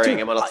Sherpas carrying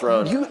him on a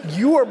throne.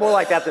 You are more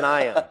like that than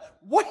I am.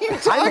 What are you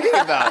talking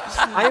about?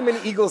 I am an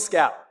Eagle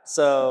Scout,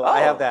 so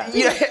I have that.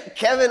 Yeah,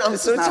 Kevin, I'm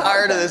so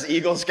tired of this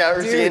Eagle Scout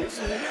routine.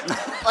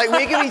 Like,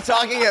 we could be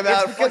talking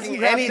about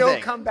fucking anything.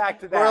 Don't come back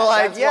to that. We're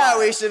like,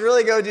 we should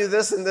really go do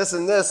this and this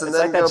and this, and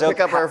then go pick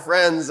up our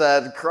friends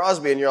at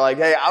Crosby, and you're like,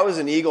 hey, I was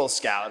an Eagle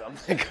Scout. I'm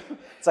like...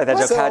 It's like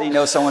that joke. How do you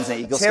know someone's an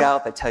Eagle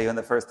Scout? They tell you in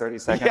the first 30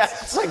 seconds. Yeah,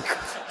 it's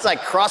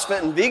like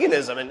CrossFit and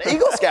veganism and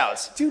Eagle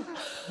Scouts. Dude,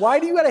 why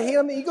do you gotta hate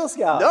on the Eagle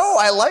Scouts? No,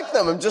 I like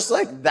them. I'm just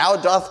like, thou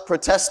doth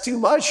protest too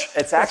much.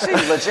 It's actually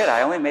legit.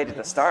 I only made it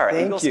to star.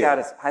 Thank Eagle you. Scout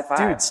is high five.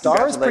 Dude,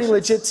 star is pretty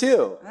legit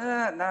too.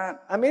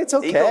 Not. I mean, it's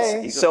okay.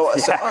 Eagles. So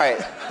all right.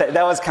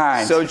 That was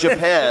kind. So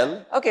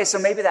Japan. Okay, so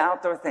maybe the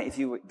outdoor thing. If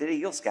you did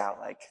Eagle Scout,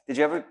 did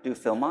you ever do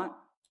Philmont?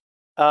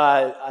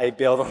 I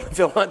bailed on the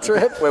Philmont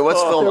trip. Wait,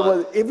 what's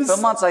Philmont?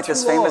 Philmont's like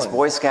this famous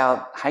Boy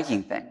Scout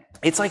hiking thing.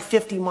 It's like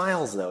 50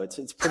 miles though.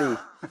 It's pretty.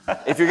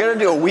 If you're gonna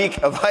do a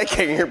week of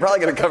hiking, you're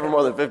probably gonna cover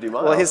more than 50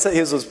 miles. Well,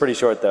 his was pretty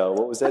short though.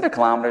 What was it? 100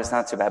 kilometers,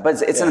 not too bad.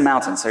 But it's in the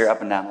mountains, so you're up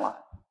and down a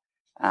lot.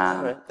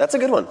 That's a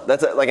good one.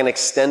 That's like an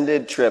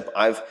extended trip.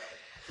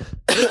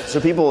 So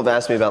people have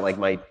asked me about like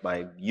my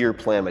year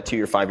plan, my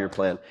 2-year, 5-year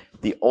plan.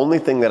 The only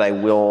thing that I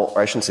will,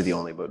 or I shouldn't say the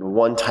only, but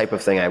one type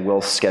of thing I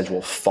will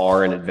schedule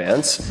far in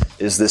advance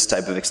is this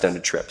type of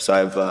extended trip. So I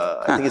have,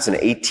 I think it's an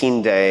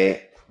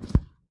 18-day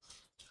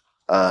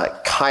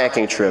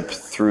kayaking trip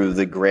through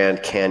the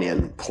Grand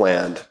Canyon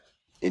planned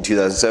in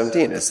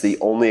 2017. It's the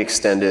only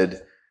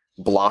extended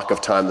block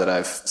of time that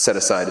I've set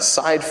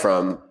aside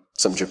from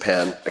some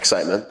Japan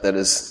excitement that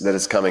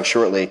is coming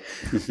shortly.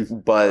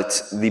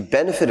 But the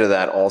benefit of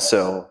that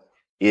also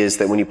is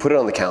that when you put it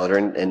on the calendar,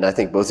 and I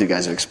think both of you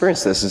guys have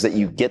experienced this, is that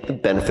you get the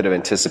benefit of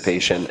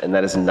anticipation, and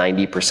that is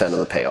 90% of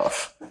the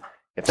payoff,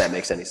 if that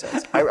makes any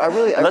sense.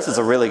 Unless it's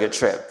a really good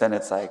trip, then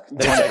it's like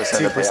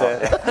 20%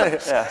 of the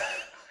payoff. Yeah.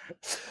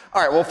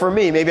 All right, well, for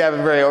me, maybe I have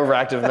a very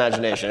overactive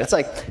imagination. It's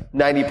like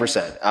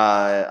 90%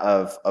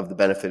 of the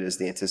benefit is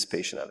the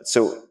anticipation of it.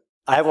 So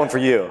I have one for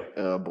you.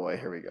 Oh boy,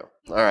 here we go.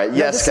 All right,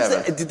 yes,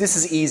 Kevin. This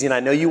is easy, and I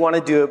know you want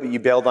to do it, but you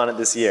bailed on it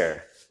this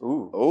year.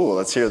 Ooh,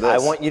 let's hear this. I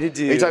want you to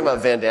do... Are you talking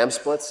about Van Damme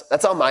splits?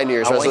 That's on my New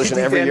Year's resolution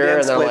every year,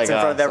 and they're like, in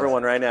front of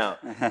everyone right now.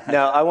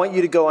 No, I want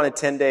you to go on a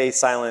 10-day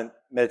silent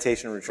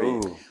meditation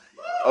retreat. Ooh.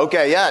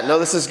 Okay, yeah, no,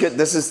 this is good.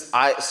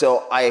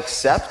 So I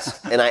accept,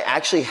 and I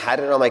actually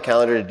had it on my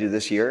calendar to do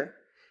this year.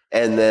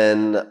 And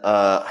then,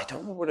 I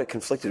don't know what it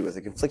conflicted with.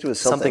 It conflicted with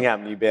something. Something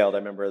happened. You bailed. I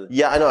remember.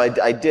 Yeah, I know.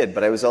 I did,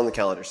 but I was on the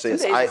calendar. So 10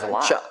 days is a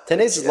lot. 10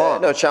 days is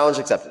long. No, challenge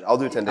accepted. I'll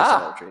do a 10-day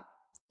silent retreat.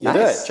 You do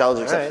it.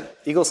 Challenge accepted. Right.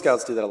 Eagle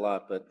Scouts do that a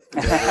lot, but...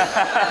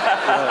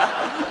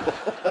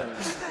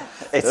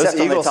 Except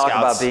when they talk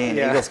about being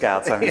Eagle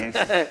Scouts. I mean,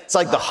 it's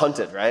like the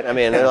hunted, right? I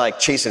mean, they're like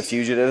chasing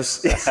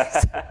fugitives.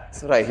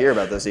 That's what I hear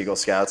about those Eagle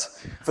Scouts.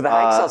 For the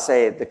hikes, I'll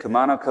say the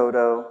Kumano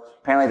Kodo.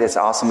 Apparently, that's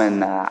awesome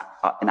in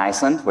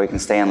Iceland, where you can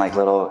stay in like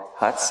little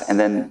huts, and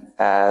then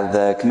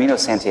the Camino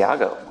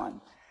Santiago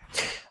one.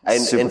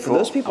 And for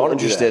those people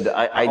interested,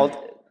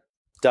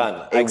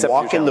 done. A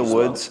walk in the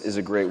woods is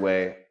a great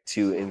way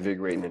to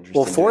invigorate an interest.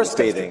 Well, forest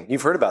bathing.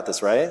 You've heard about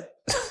this, right?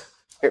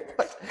 I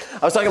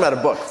was talking about a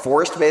book,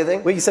 Forest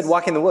Bathing. Wait, you said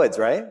Walk in the Woods,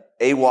 right?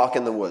 A Walk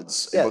in the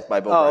Woods, a book by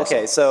Bill Bryson.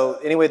 Okay. So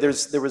anyway, there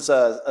was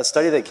a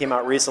study that came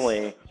out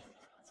recently.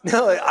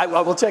 No, I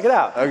will check it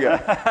out. Okay.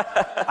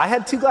 I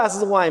had 2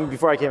 glasses of wine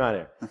before I came out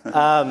here.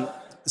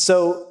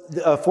 So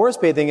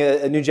forest bathing,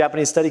 a new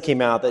Japanese study came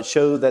out that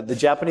showed that the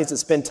Japanese that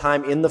spend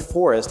time in the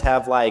forest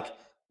have like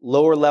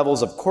lower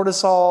levels of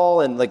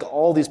cortisol and like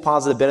all these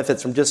positive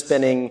benefits from just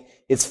spending,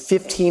 it's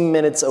 15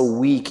 minutes a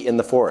week in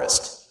the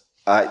forest.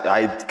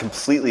 I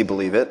completely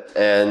believe it,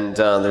 and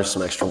there's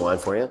some extra wine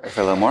for you.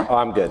 For a little more? Oh,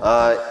 I'm good.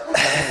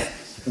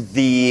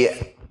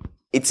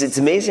 It's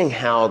amazing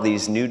how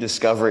these new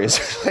discoveries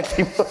are like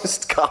the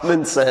most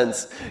common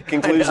sense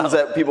conclusions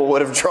that people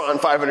would have drawn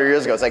 500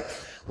 years ago. It's like,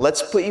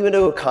 let's put you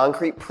into a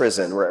concrete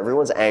prison where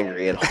everyone's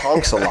angry and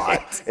honks a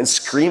lot and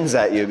screams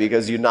at you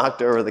because you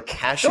knocked over the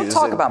cashews. Don't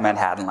talk about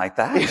Manhattan like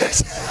that.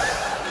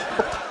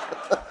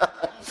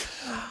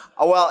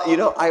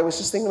 Well, I was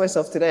just thinking to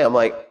myself today, I'm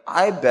like,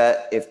 I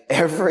bet if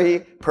every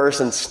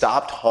person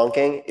stopped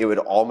honking, it would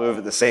all move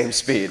at the same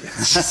speed.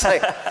 It's just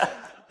like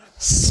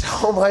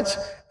so much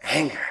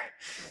anger.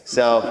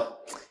 So,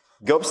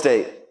 go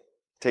upstate.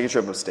 Take a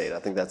trip upstate. I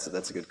think that's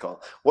a good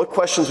call. What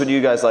questions would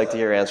you guys like to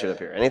hear answered up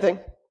here? Anything?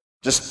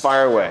 Just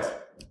fire away.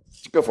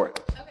 Go for it.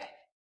 Okay.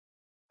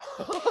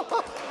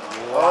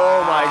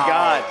 Oh my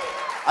God.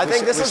 I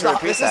think this is the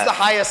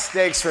highest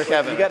stakes for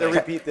Kevin. You got to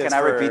repeat this. Can I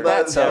repeat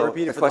that? So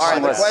repeat it for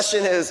the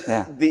question is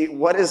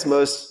what is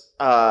most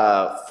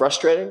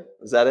frustrating?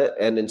 Is that it?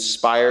 And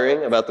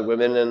inspiring about the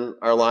women in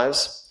our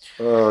lives?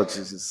 Oh,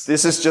 Jesus.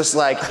 This is just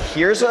like,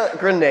 here's a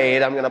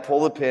grenade, I'm going to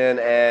pull the pin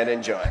and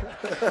enjoy.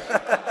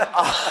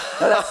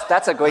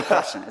 That's a great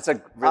question. It's a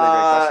really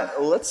great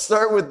question. Let's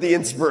start with the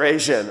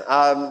inspiration.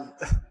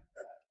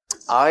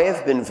 I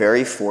have been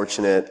very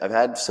fortunate. I've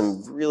had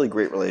some really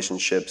great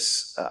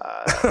relationships.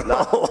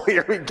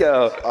 Here we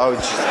go. Oh,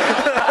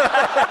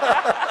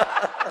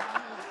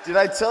 did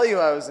I tell you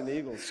I was an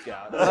Eagle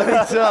Scout? Let me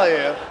tell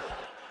you.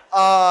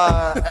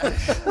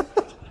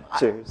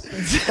 Cheers.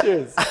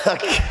 Cheers.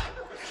 Okay.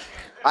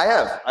 I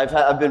have.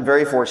 I've been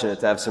very fortunate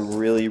to have some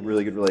really,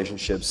 really good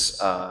relationships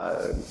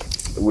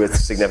with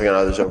significant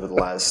others over the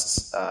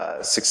last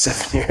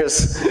 6-7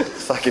 years.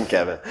 Fucking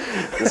Kevin,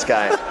 this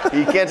guy.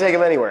 You can't take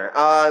him anywhere.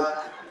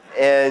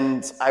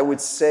 And I would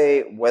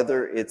say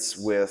whether it's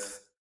with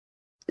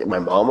my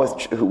mom,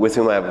 with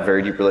whom I have a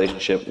very deep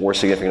relationship, or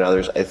significant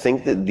others, I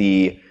think that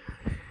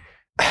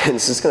and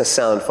this is going to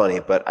sound funny,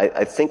 but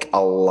I think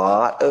a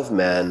lot of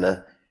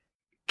men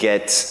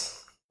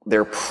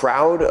they're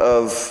proud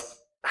of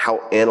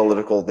how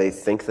analytical they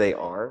think they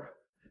are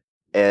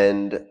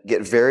and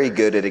get very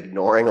good at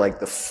ignoring like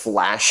the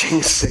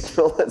flashing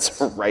signal that's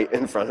right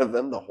in front of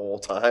them the whole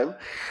time.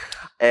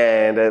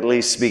 And at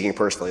least speaking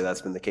personally,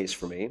 that's been the case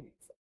for me.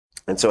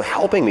 And so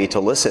helping me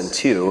to listen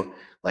to,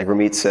 like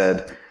Ramit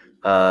said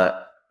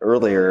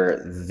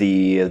earlier,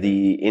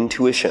 the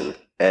intuition,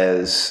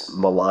 as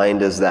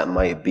maligned as that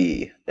might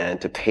be, and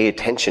to pay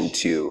attention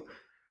to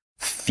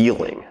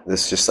feeling,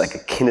 this just like a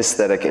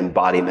kinesthetic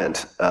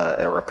embodiment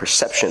or a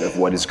perception of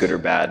what is good or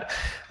bad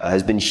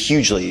has been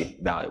hugely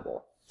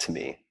valuable to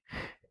me.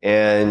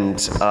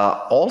 And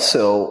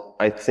also,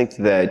 I think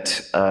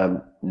that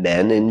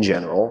men in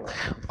general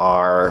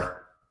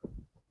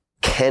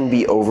can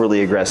be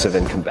overly aggressive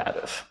and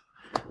combative.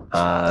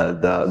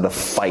 The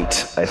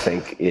fight, I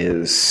think,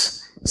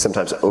 is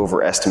sometimes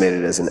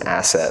overestimated as an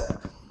asset.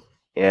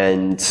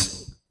 And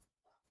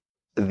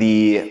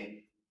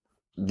the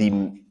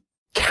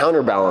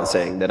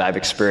counterbalancing that I've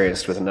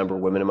experienced with a number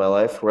of women in my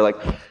life, where like,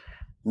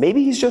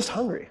 maybe he's just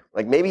hungry.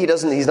 Like maybe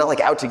he's not like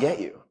out to get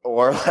you.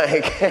 Or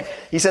like,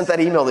 he sent that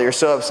email that you're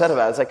so upset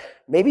about. It's like,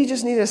 maybe you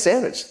just need a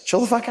sandwich.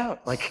 Chill the fuck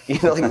out. Like,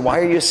 like why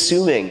are you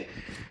assuming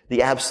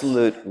the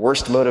absolute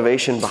worst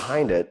motivation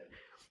behind it?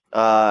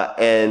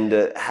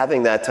 And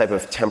having that type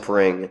of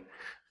tempering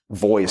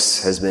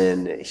voice has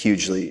been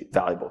hugely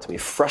valuable to me.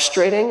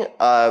 Frustrating?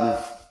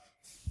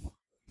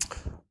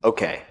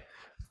 Okay.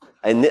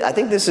 And I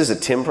think this is a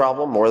Tim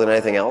problem more than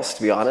anything else,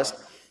 to be honest.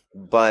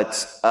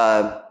 But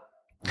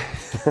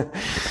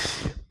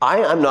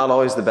I'm not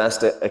always the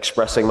best at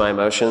expressing my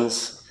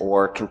emotions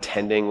or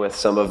contending with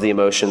some of the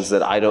emotions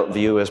that I don't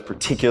view as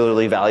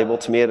particularly valuable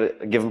to me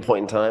at a given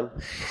point in time.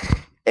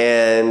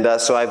 And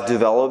so I've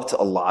developed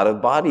a lot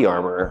of body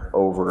armor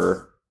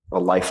over a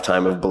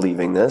lifetime of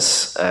believing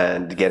this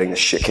and getting the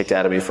shit kicked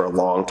out of me for a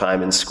long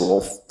time in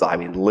school. I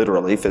mean,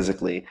 literally,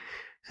 physically.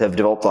 Have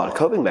developed a lot of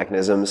coping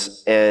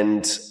mechanisms.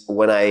 And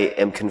when I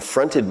am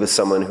confronted with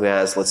someone who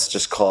has, let's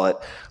just call it,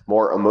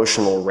 more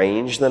emotional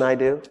range than I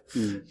do,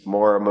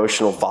 more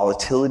emotional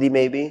volatility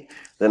maybe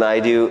than I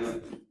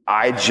do,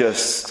 I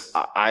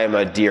am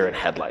a deer in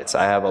headlights.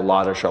 I have a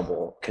lot of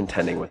trouble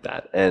contending with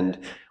that. And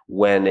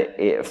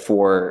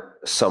for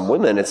some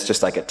women, it's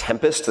just like a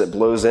tempest that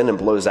blows in and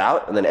blows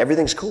out, and then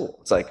everything's cool.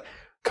 It's like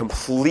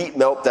complete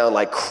meltdown,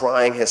 like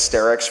crying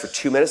hysterics for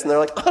 2 minutes, and they're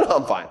like, oh no,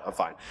 I'm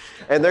fine.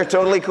 And they're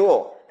totally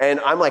cool. And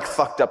I'm like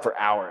fucked up for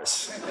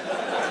hours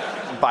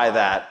by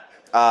that.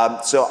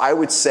 So I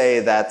would say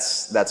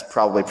that's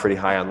probably pretty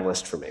high on the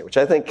list for me, which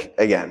I think,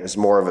 again, is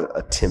more of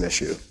a Tim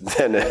issue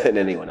than an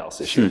anyone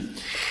else issue.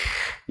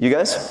 You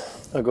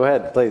guys? Oh, go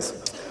ahead, please.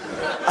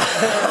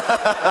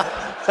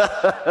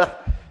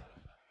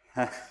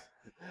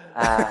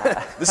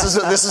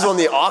 This is when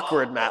the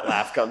awkward Matt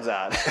laugh comes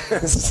out.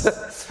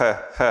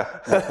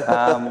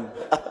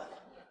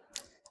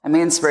 I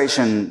mean,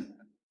 inspiration.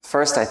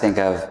 First, I think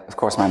of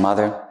course, my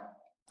mother,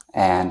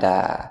 and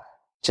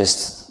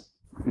just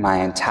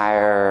my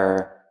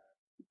mother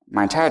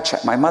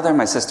and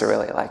my sister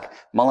really. Like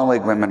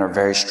Mullenweg women are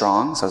very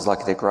strong, so I was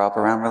lucky to grow up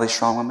around really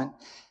strong women.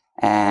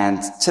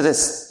 And to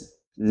this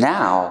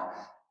now,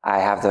 I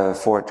have the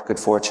good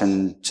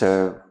fortune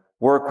to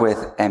work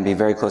with and be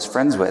very close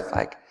friends with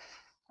like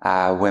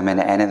women,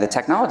 and in the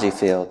technology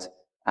field,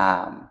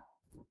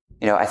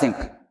 I think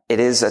it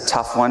is a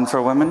tough one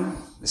for women,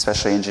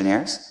 especially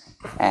engineers.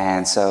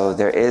 And so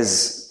there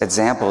is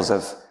examples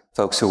of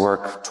folks who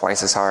work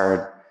twice as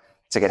hard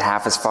to get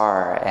half as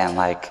far. And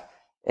like,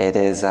 it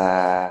is,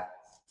 the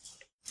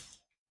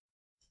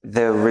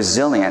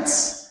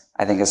resilience,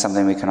 I think, is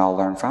something we can all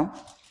learn from.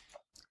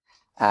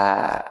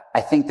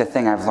 I think the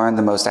thing I've learned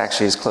the most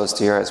actually is close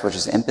to yours, which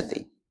is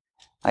empathy.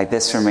 Like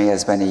this for me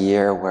has been a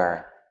year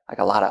where like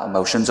a lot of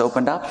emotions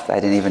opened up that I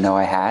didn't even know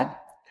I had.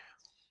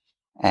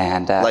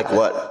 And, like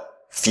what?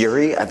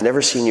 Fury? I've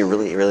never seen you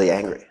really, really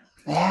angry.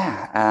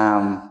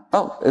 Yeah.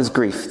 It was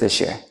grief this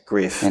year.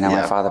 Grief.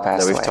 My father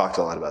passed away. We've talked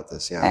a lot about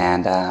this. Yeah.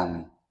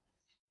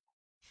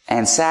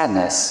 And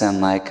sadness and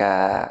like,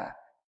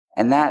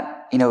 and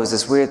that, was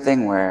this weird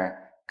thing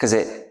where, cause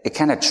it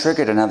kind of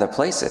triggered in other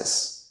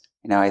places.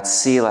 I'd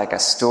see like a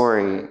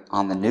story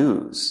on the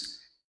news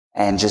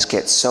and just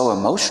get so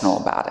emotional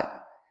about it.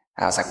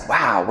 I was like,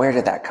 wow, where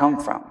did that come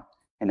from?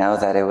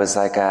 That it was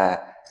like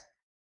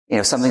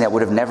something that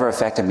would have never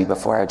affected me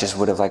before. I just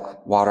would have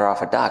like water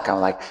off a duck.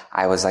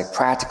 I was like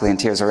practically in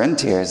tears or in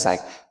tears, like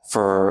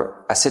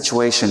for a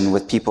situation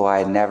with people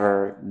I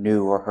never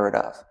knew or heard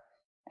of.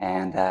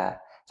 And,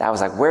 I was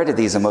like, where did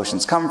these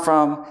emotions come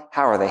from?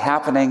 How are they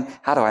happening?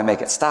 How do I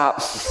make it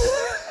stop?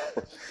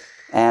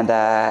 And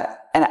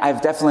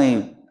I've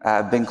definitely,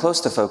 been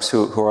close to folks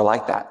who are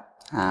like that.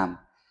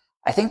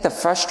 I think the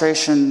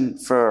frustration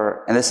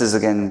and this is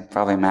again,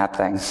 probably a Matt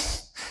thing.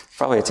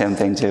 Probably a Tim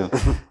thing too,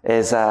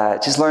 is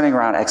just learning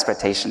around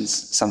expectations,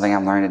 something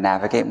I'm learning to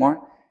navigate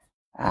more.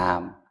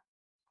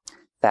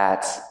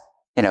 That,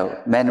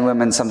 men and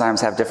women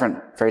sometimes have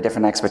very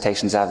different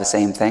expectations out of the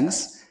same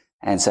things.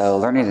 And so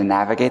learning to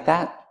navigate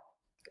that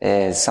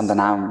is something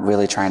I'm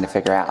really trying to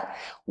figure out.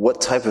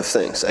 What type of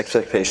things?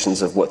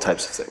 Expectations of what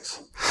types of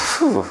things?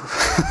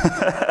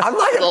 I'm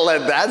not going to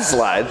let that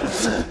slide.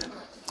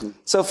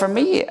 So for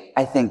me,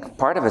 I think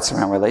part of it's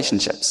around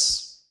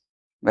relationships.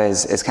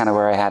 Is kind of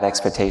where I had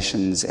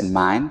expectations in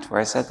mind,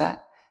 where I said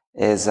that,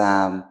 is,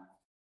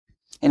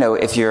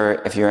 if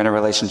you're in a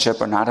relationship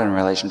or not in a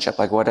relationship,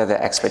 like what are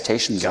the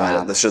expectations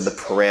around? Those are the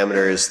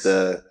parameters,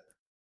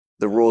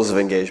 the rules of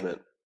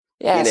engagement.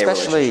 Yeah,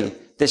 especially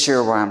this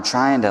year where I'm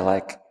trying to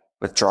like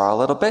withdraw a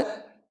little bit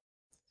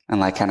and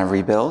like kind of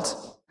rebuild.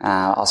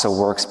 Also,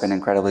 work's been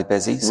incredibly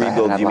busy. So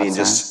Rebuild, you mean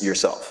just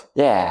yourself?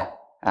 Yeah.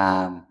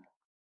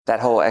 That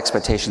whole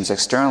expectations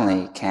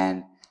externally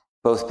can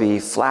both be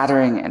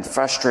flattering and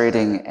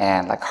frustrating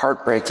and like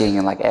heartbreaking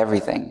and like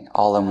everything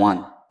all in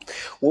one.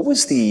 What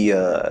was the,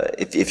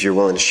 if you're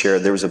willing to share,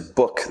 there was a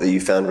book that you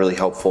found really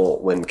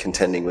helpful when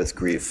contending with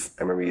grief.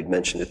 I remember you'd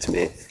mentioned it to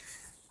me.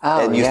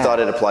 Oh, and you thought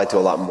it applied to a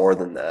lot more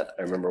than that.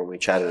 I remember when we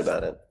chatted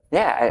about it.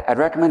 Yeah, I'd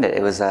recommend it.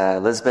 It was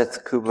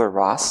Elizabeth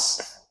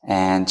Kubler-Ross,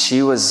 and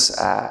she was,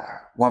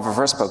 one of her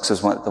first books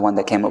was the one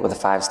that came up with the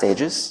 5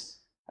 stages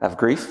of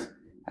grief,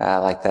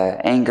 like the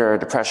anger,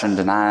 depression,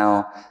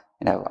 denial,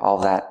 all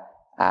that.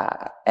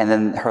 And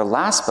then her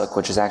last book,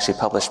 which is actually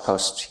published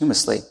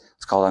posthumously,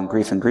 it's called On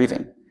Grief and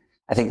Grieving.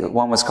 I think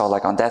one was called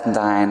like On Death and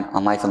Dying,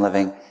 On Life and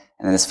Living,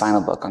 and then this final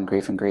book on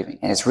grief and grieving.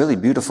 And it's really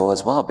beautiful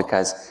as well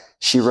because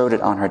she wrote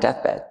it on her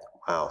deathbed.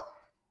 Wow.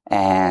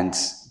 And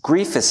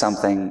grief is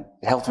something,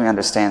 it helped me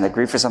understand that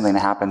grief is something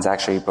that happens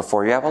actually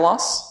before you have a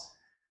loss,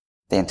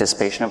 the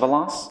anticipation of a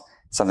loss,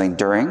 something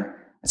during,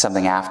 and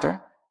something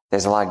after.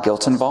 There's a lot of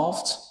guilt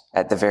involved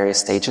at the various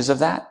stages of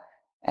that.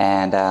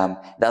 And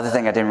the other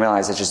thing I didn't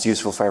realize that's just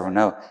useful for everyone to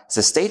know is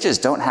the stages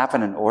don't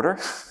happen in order.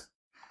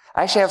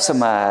 I actually have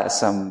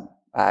some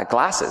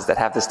glasses that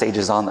have the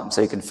stages on them,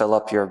 so you can fill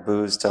up your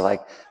booze to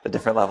like the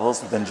different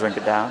levels and then drink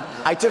it down.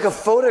 I took a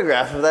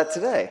photograph of that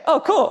today. Oh,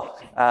 cool.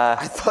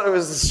 I thought it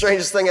was the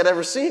strangest thing I'd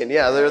ever seen.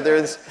 Yeah, there are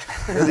these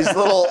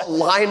little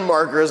line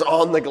markers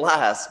on the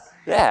glass.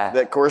 Yeah.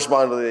 That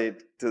correspond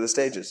to the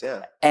stages.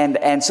 Yeah.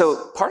 And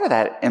so part of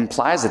that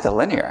implies that they're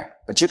linear,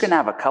 but you can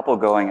have a couple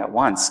going at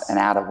once and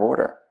out of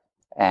order.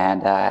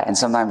 And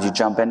sometimes you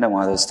jump into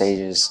one of those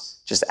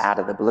stages just out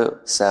of the blue.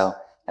 So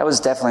that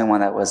was definitely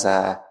one that was,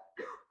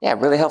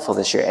 really helpful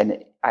this year.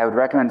 And I would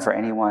recommend for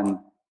anyone,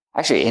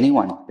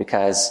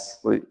 because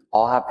we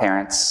all have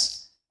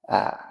parents.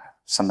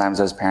 Sometimes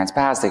those parents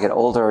pass, they get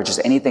older, or just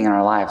anything in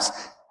our lives.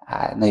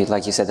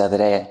 Like you said the other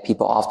day,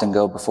 people often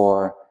go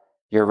before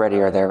you're ready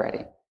or they're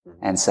ready.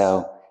 And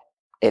so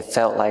it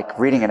felt like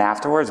reading it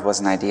afterwards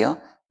wasn't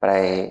ideal, but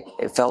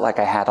it felt like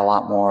I had a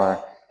lot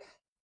more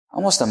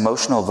almost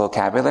emotional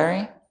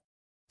vocabulary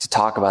to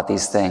talk about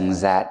these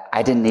things that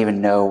I didn't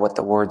even know what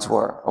the words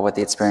were or what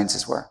the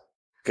experiences were.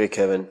 Okay,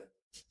 Kevin.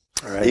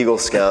 All right. Eagle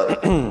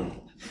Scout.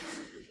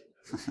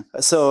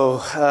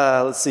 So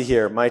let's see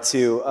here. My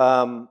 2.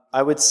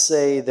 I would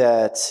say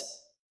that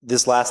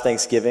this last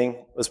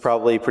Thanksgiving was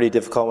probably pretty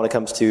difficult when it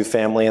comes to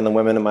family and the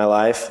women in my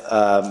life.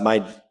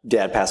 My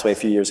dad passed away a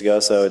few years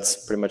ago, so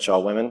it's pretty much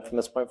all women from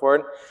this point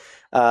forward.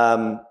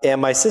 And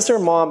my sister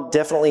and mom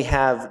definitely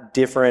have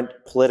different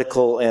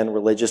political and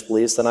religious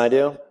beliefs than I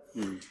do.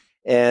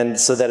 And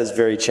so that is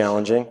very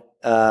challenging,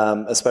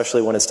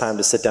 especially when it's time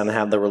to sit down and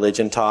have the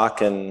religion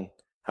talk and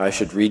how I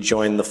should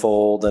rejoin the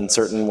fold in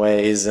certain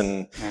ways.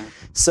 And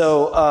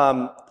so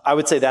I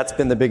would say that's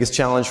been the biggest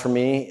challenge for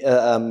me,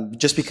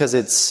 just because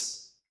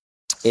it's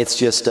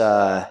just,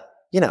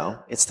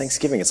 it's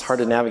Thanksgiving. It's hard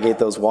to navigate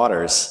those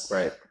waters.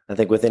 Right. I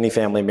think with any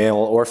family, male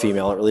or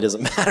female, it really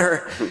doesn't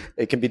matter.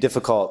 It can be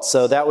difficult.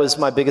 So that was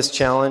my biggest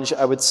challenge.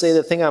 I would say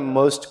the thing I'm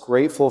most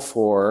grateful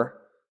for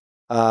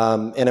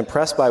and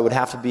impressed by would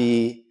have to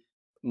be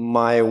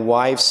my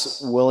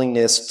wife's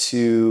willingness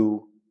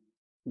to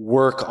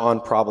work on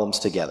problems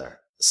together.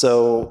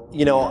 So,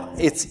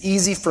 it's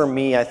easy for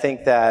me, I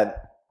think,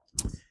 that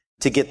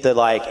to get the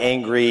like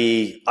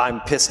angry,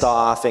 I'm pissed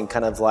off and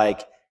kind of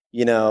like,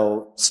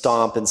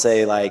 stomp and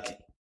say like,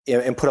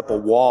 and put up a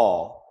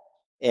wall.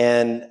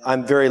 And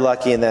I'm very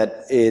lucky in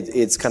that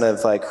it's kind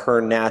of like her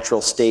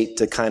natural state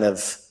to kind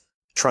of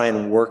try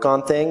and work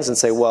on things and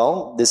say,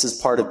 well, this is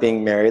part of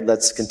being married.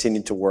 Let's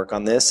continue to work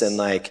on this and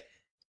like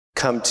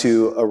come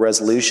to a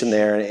resolution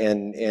there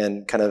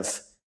and kind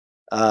of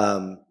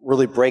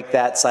really break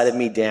that side of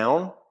me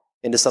down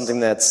into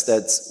something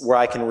that's where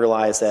I can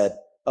realize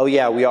that, oh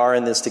yeah, we are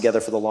in this together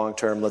for the long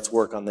term. Let's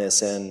work on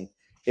this. And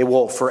it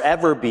will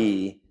forever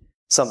be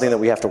something that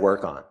we have to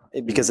work on,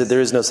 because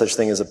there is no such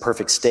thing as a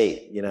perfect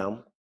state,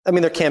 I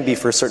mean, there can be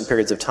for certain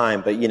periods of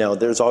time, but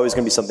there's always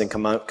going to be something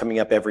coming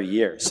up every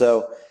year.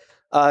 So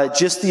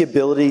just the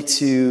ability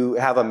to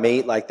have a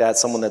mate like that,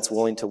 someone that's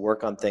willing to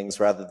work on things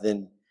rather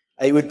than,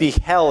 it would be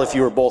hell if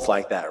you were both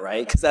like that,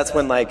 right? Because that's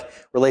when like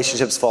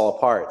relationships fall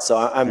apart. So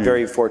I'm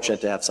very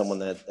fortunate to have someone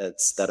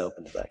that's that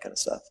open to that kind of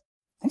stuff.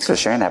 Thanks for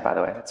sharing that, by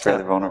the way. That's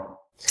really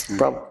vulnerable. No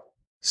problem.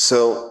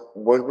 So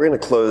we're going to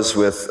close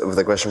with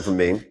a question from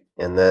me,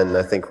 and then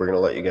I think we're going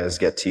to let you guys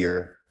get to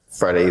your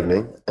Friday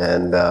evening,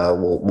 and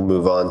we'll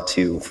move on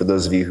to, for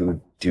those of you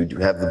who do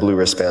have the blue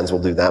wristbands,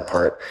 we'll do that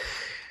part.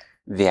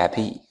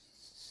 VIP.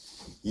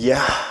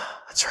 Yeah,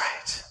 that's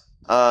right.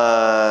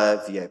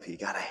 VIP.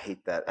 God, I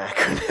hate that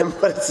acronym,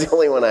 but it's the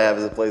only one I have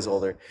as a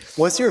placeholder.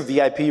 What's your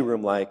VIP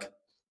room like?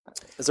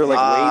 Is there like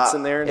weights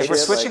in there? And if we're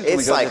switching,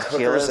 it's like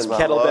hookers and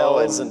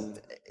kettlebells and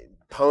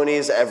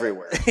Ponies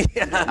everywhere.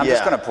 I'm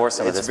just going to pour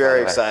some of this. It's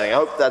very exciting. I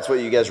hope that's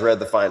what you guys read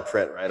the fine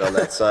print, right, on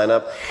that sign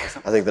up.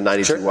 I think the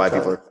 92Y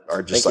people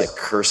are just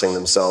cursing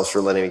themselves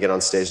for letting me get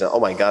on stage now. Oh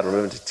my God, we're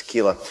moving to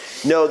tequila.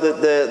 No,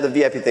 the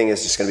VIP thing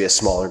is just going to be a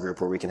smaller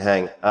group where we can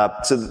hang.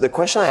 So the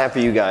question I have for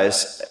you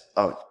guys,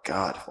 oh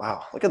God,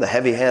 wow, look at the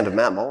heavy hand of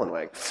Matt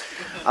Mullenweg.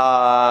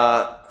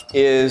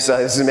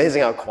 It's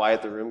amazing how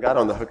quiet the room got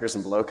on the hookers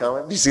and blow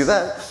comment. Did you see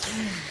that?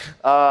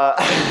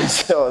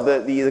 So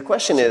the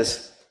question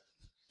is,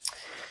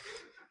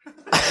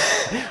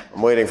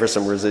 I'm waiting for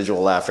some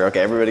residual laughter.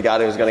 Okay, everybody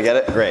got it? Who's going to get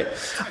it? Great.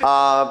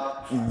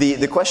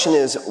 The question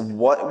is,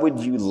 what would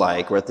you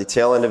like, we're at the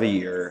tail end of a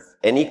year,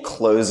 any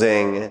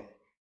closing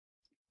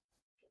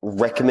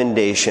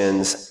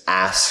recommendations,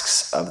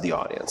 asks of the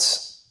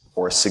audience,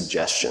 or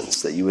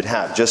suggestions that you would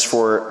have, just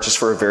for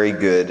a very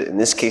good, in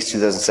this case,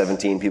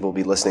 2017, people will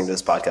be listening to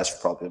this podcast for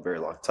probably a very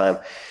long time.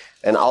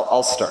 And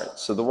I'll start.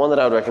 So the one that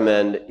I would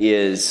recommend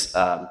is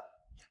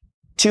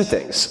two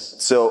things.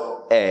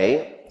 So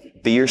A,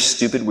 be your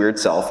stupid, weird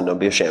self and don't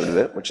be ashamed of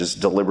it, which is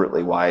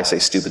deliberately why I say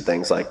stupid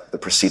things like the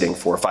preceding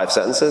 4 or 5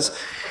 sentences.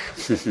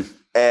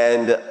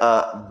 And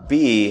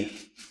B,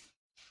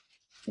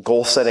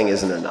 goal setting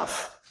isn't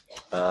enough.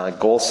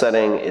 Goal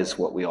setting is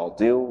what we all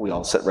do. We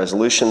all set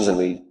resolutions, and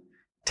we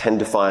tend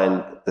to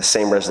find the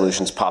same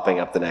resolutions popping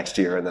up the next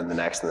year and then the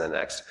next and the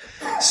next.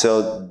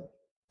 So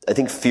I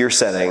think fear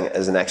setting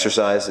as an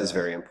exercise is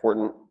very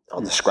important.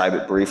 I'll describe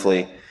it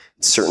briefly.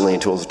 Certainly in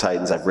Tools of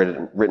Titans, I've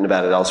written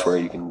about it elsewhere.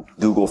 You can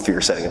Google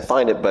fear setting and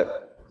find it,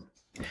 but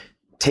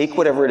take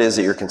whatever it is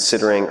that you're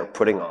considering or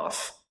putting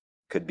off.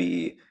 Could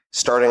be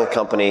starting a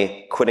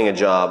company, quitting a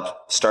job,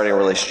 starting a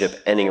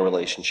relationship, ending a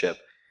relationship,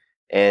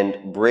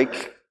 and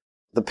break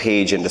the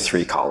page into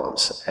 3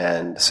 columns.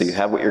 And so you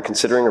have what you're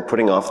considering or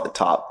putting off at the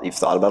top that you've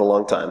thought about a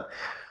long time.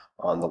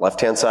 On the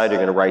left-hand side, you're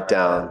going to write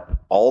down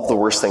all of the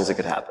worst things that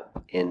could happen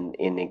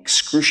in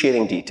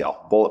excruciating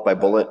detail, bullet by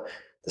bullet.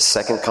 The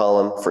second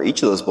column, for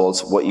each of those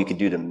bullets, what you could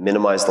do to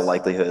minimize the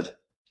likelihood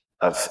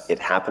of it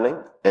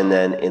happening. And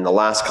then in the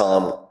last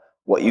column,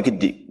 what you could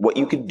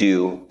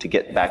do to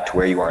get back to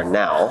where you are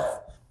now.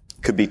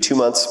 Could be 2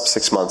 months,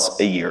 6 months,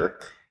 a year,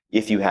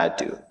 if you had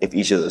to, if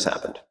each of those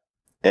happened.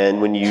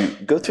 And when you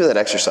go through that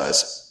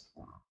exercise,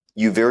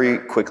 you very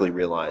quickly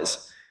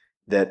realize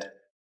that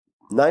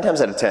 9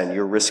 times out of 10,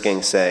 you're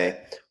risking, say,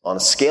 on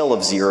a scale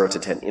of 0 to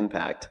 10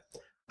 impact,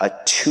 a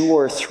 2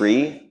 or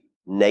 3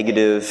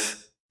 negative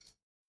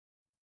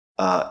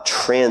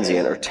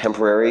transient or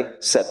temporary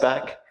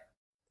setback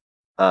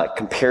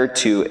compared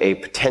to a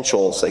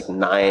potential like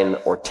 9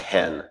 or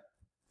 10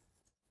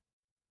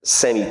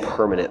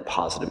 semi-permanent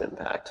positive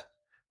impact.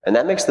 And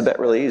that makes the bet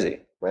really easy,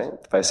 right?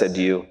 If I said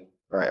to you,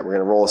 all right, we're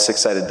going to roll a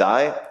 6-sided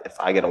die. If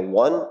I get a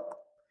 1,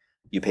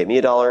 you pay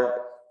me $1.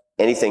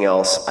 Anything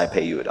else, I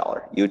pay you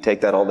 $1. You would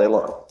take that all day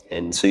long.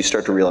 And so you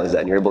start to realize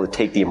that, and you're able to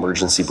take the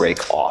emergency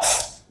brake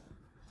off,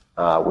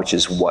 which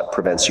is what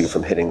prevents you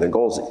from hitting the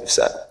goals that you've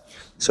set.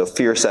 So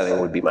fear setting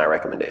would be my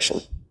recommendation.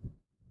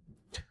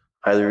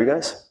 Either of you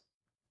guys?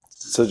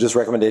 So just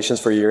recommendations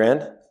for year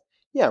end?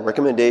 Yeah,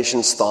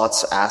 recommendations,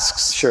 thoughts,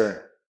 asks.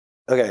 Sure.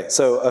 Okay,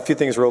 so a few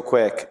things real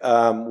quick.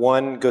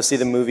 One, go see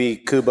the movie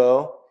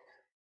Kubo.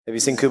 Have you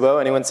seen Kubo?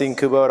 Anyone seen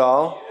Kubo at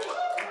all?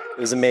 It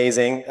was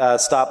amazing.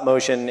 Stop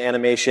motion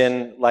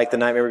animation like The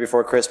Nightmare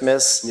Before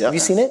Christmas. Yep. Have you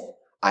seen it?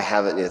 I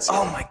haven't yet seen it.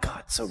 Oh my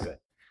God, so good.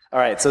 All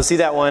right, so see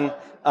that one.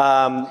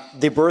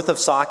 The Birth of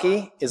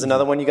Saki is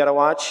another one you got to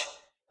watch.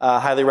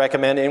 Highly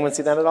recommend. Anyone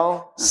see that at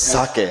all?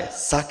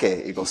 Sake,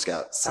 Eagle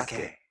Scout.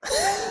 Sake.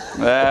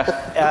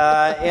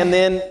 And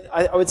then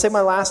I would say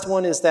my last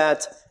one is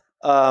that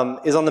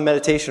is on the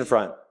meditation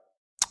front.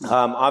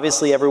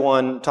 Obviously,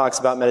 everyone talks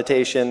about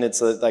meditation.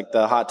 It's like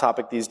the hot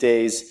topic these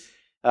days.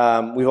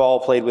 We've all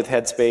played with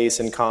Headspace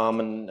and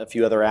Calm and a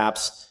few other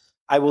apps.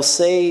 I will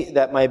say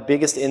that my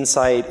biggest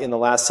insight in the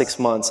last 6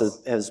 months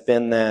has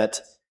been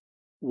that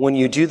when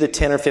you do the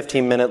 10 or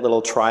 15 minute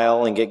little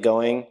trial and get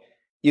going,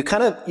 you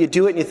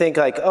do it and you think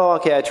like, oh,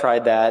 okay, I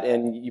tried that,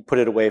 and you put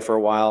it away for a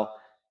while.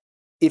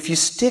 If you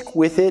stick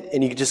with it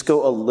and you just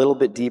go a little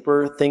bit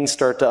deeper, things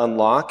start to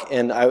unlock,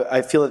 and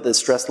I feel that the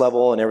stress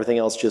level and everything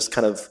else just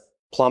kind of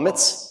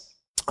plummets.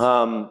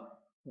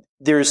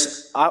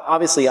 There's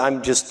obviously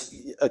I'm just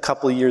a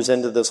couple of years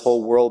into this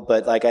whole world,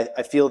 but like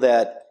I feel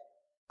that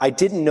I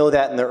didn't know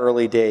that in the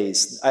early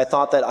days. I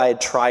thought that I had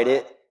tried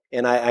it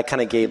and I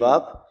kind of gave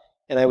up.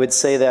 And I would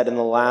say that in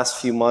the last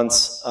few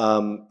months,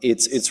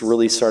 it's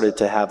really started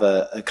to have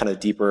a kind of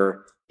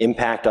deeper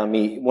impact on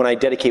me when I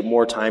dedicate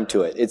more time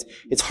to it.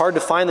 It's hard to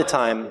find the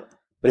time,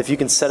 but if you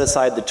can set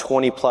aside the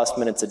 20 plus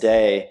minutes a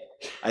day,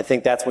 I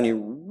think that's when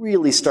you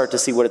really start to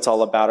see what it's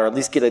all about, or at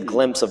least get a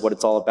glimpse of what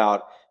it's all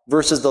about,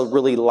 versus the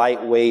really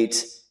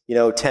lightweight,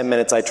 10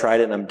 minutes I tried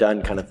it and I'm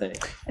done kind of thing.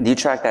 And do you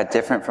track that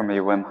different from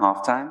your Wim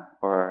Hof time,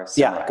 or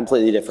similar? Yeah,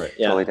 completely different.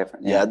 Yeah. Totally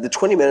different. Yeah, the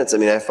 20 minutes,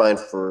 I find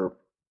for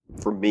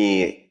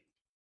me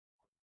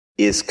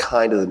is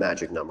kind of the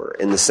magic number,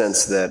 in the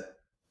sense that,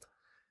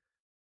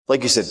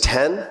 like you said,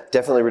 10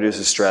 definitely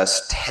reduces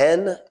stress.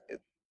 10,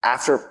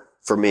 after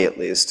for me at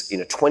least,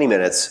 20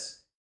 minutes,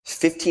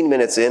 15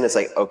 minutes in, it's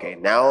like, okay,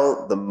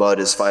 now the mud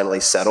is finally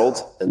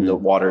settled and the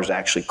water is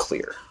actually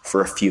clear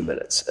for a few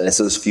minutes. And it's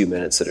those few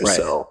minutes that are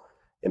so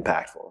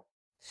impactful.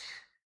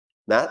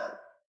 Matt?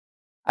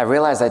 I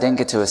realized I didn't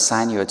get to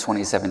assign you a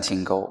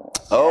 2017 goal.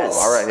 Oh,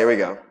 all right, here we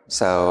go.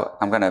 So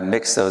I'm going to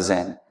mix those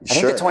in. I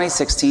think the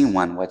 2016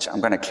 one, which I'm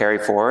going to carry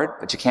forward,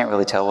 but you can't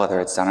really tell whether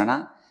it's done or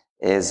not,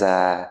 is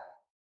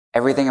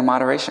everything in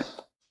moderation.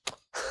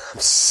 I'm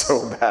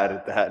so bad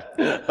at that.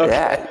 Okay.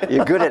 Yeah,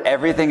 you're good at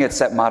everything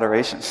except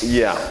moderation.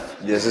 Yeah,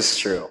 this is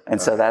true.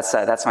 And so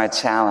that's my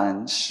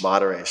challenge.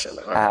 Moderation.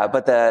 Right.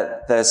 But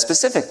the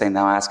specific thing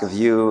that I'll ask of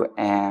you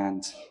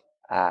and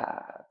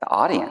the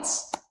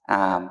audience,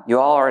 you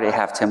all already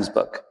have Tim's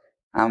book.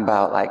 I'm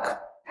about like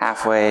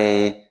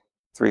halfway,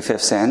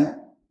 3/5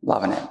 in,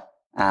 loving it.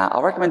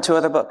 I'll recommend 2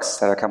 other books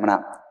that are coming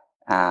up.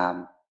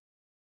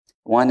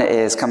 One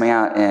is coming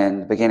out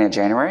in the beginning of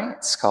January.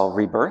 It's called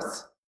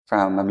Rebirth,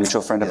 from a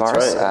mutual friend of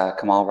ours,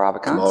 Kamal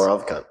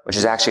Ravikant, which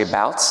is actually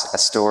about a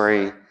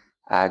story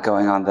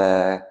going on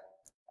the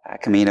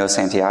Camino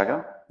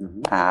Santiago.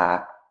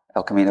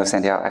 El Camino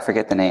Santiago. I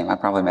forget the name. I'm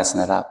probably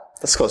messing it up.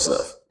 That's close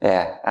enough.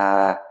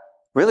 Yeah.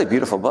 Really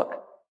beautiful book.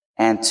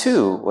 And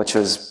 2, which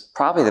was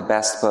probably the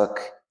best book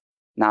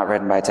not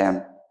written by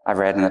Tim I've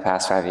read in the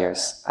past 5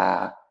 years,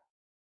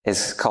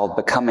 is called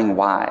Becoming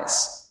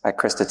Wise by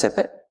Krista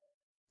Tippett.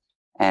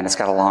 And it's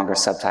got a longer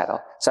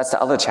subtitle. So that's the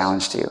other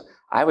challenge to you.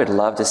 I would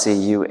love to see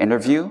you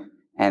interview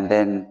and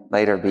then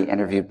later be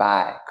interviewed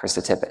by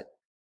Krista Tippett.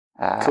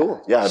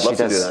 Cool. Yeah, I'd love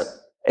to do that.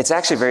 It's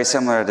actually very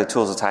similar to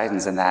Tools of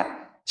Titans in that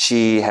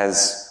she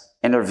has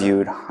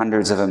interviewed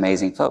hundreds of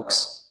amazing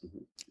folks,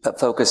 but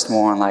focused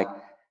more on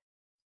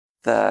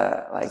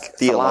the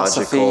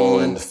theological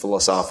and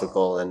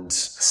philosophical and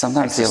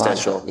sometimes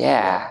existential.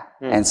 Yeah.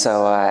 And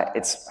so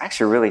it's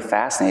actually really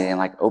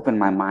fascinating, opened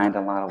my mind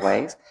in a lot of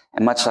ways.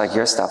 And much like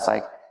your stuff,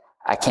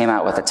 I came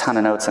out with a ton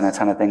of notes and a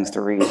ton of things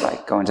to read,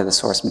 going to the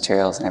source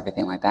materials and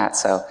everything like that.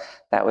 So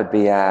that would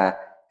be, if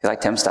you like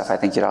Tim's stuff, I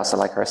think you'd also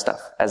like her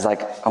stuff as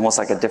almost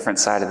like a different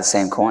side of the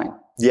same coin.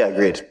 Yeah,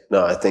 agreed.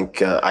 No, I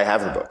think I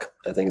have her book.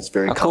 I think it's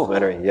very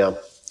complimentary. Cool. Yeah,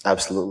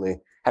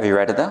 absolutely. Have you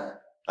read it though?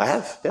 I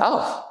have. Yeah.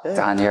 Oh, yeah.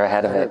 Don, you're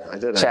ahead of it. I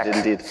did. Check. I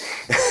did indeed.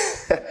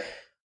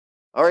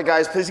 All right,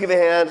 guys, please give a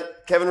hand.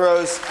 Kevin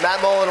Rose, Matt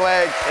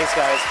Mullenweg. Thanks,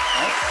 guys.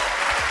 Thanks.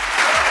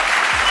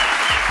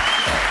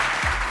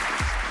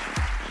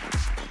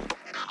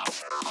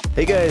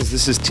 Hey guys,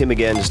 this is Tim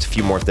again. Just a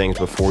few more things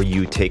before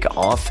you take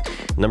off.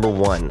 Number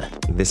 1,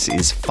 this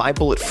is 5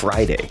 Bullet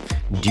Friday.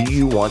 Do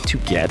you want to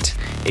get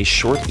a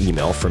short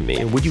email from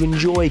me? Would you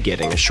enjoy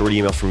getting a short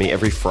email from me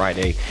every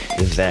Friday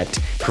that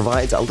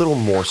provides a little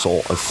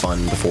morsel of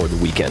fun before the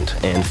weekend?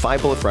 And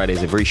 5 Bullet Friday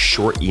is a very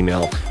short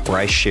email where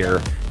I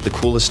share the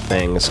coolest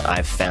things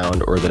I've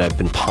found or that I've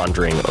been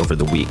pondering over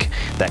the week.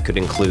 That could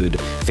include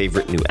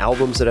favorite new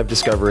albums that I've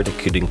discovered. It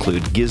could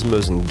include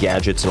gizmos and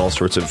gadgets and all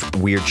sorts of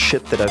weird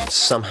shit that I've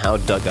somehow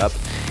dug up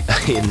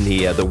in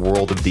the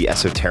world of the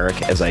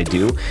esoteric as I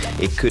do.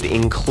 It could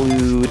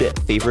include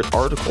favorite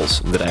articles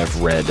that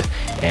I've read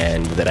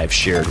and that I've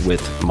shared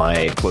with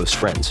my close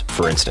friends,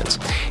 for instance.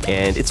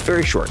 And it's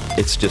very short.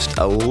 It's just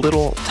a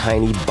little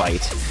tiny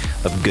bite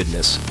of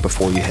goodness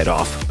before you head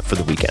off for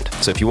the weekend.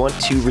 So if you want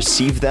to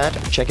receive that,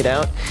 check it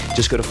out.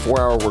 Just go to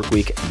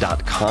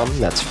 4hourworkweek.com.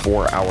 That's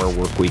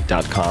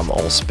 4hourworkweek.com,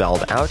 all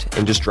spelled out,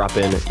 and just drop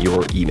in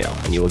your email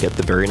and you will get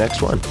the very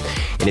next one.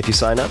 And if you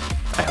sign up,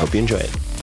 I hope you enjoy it.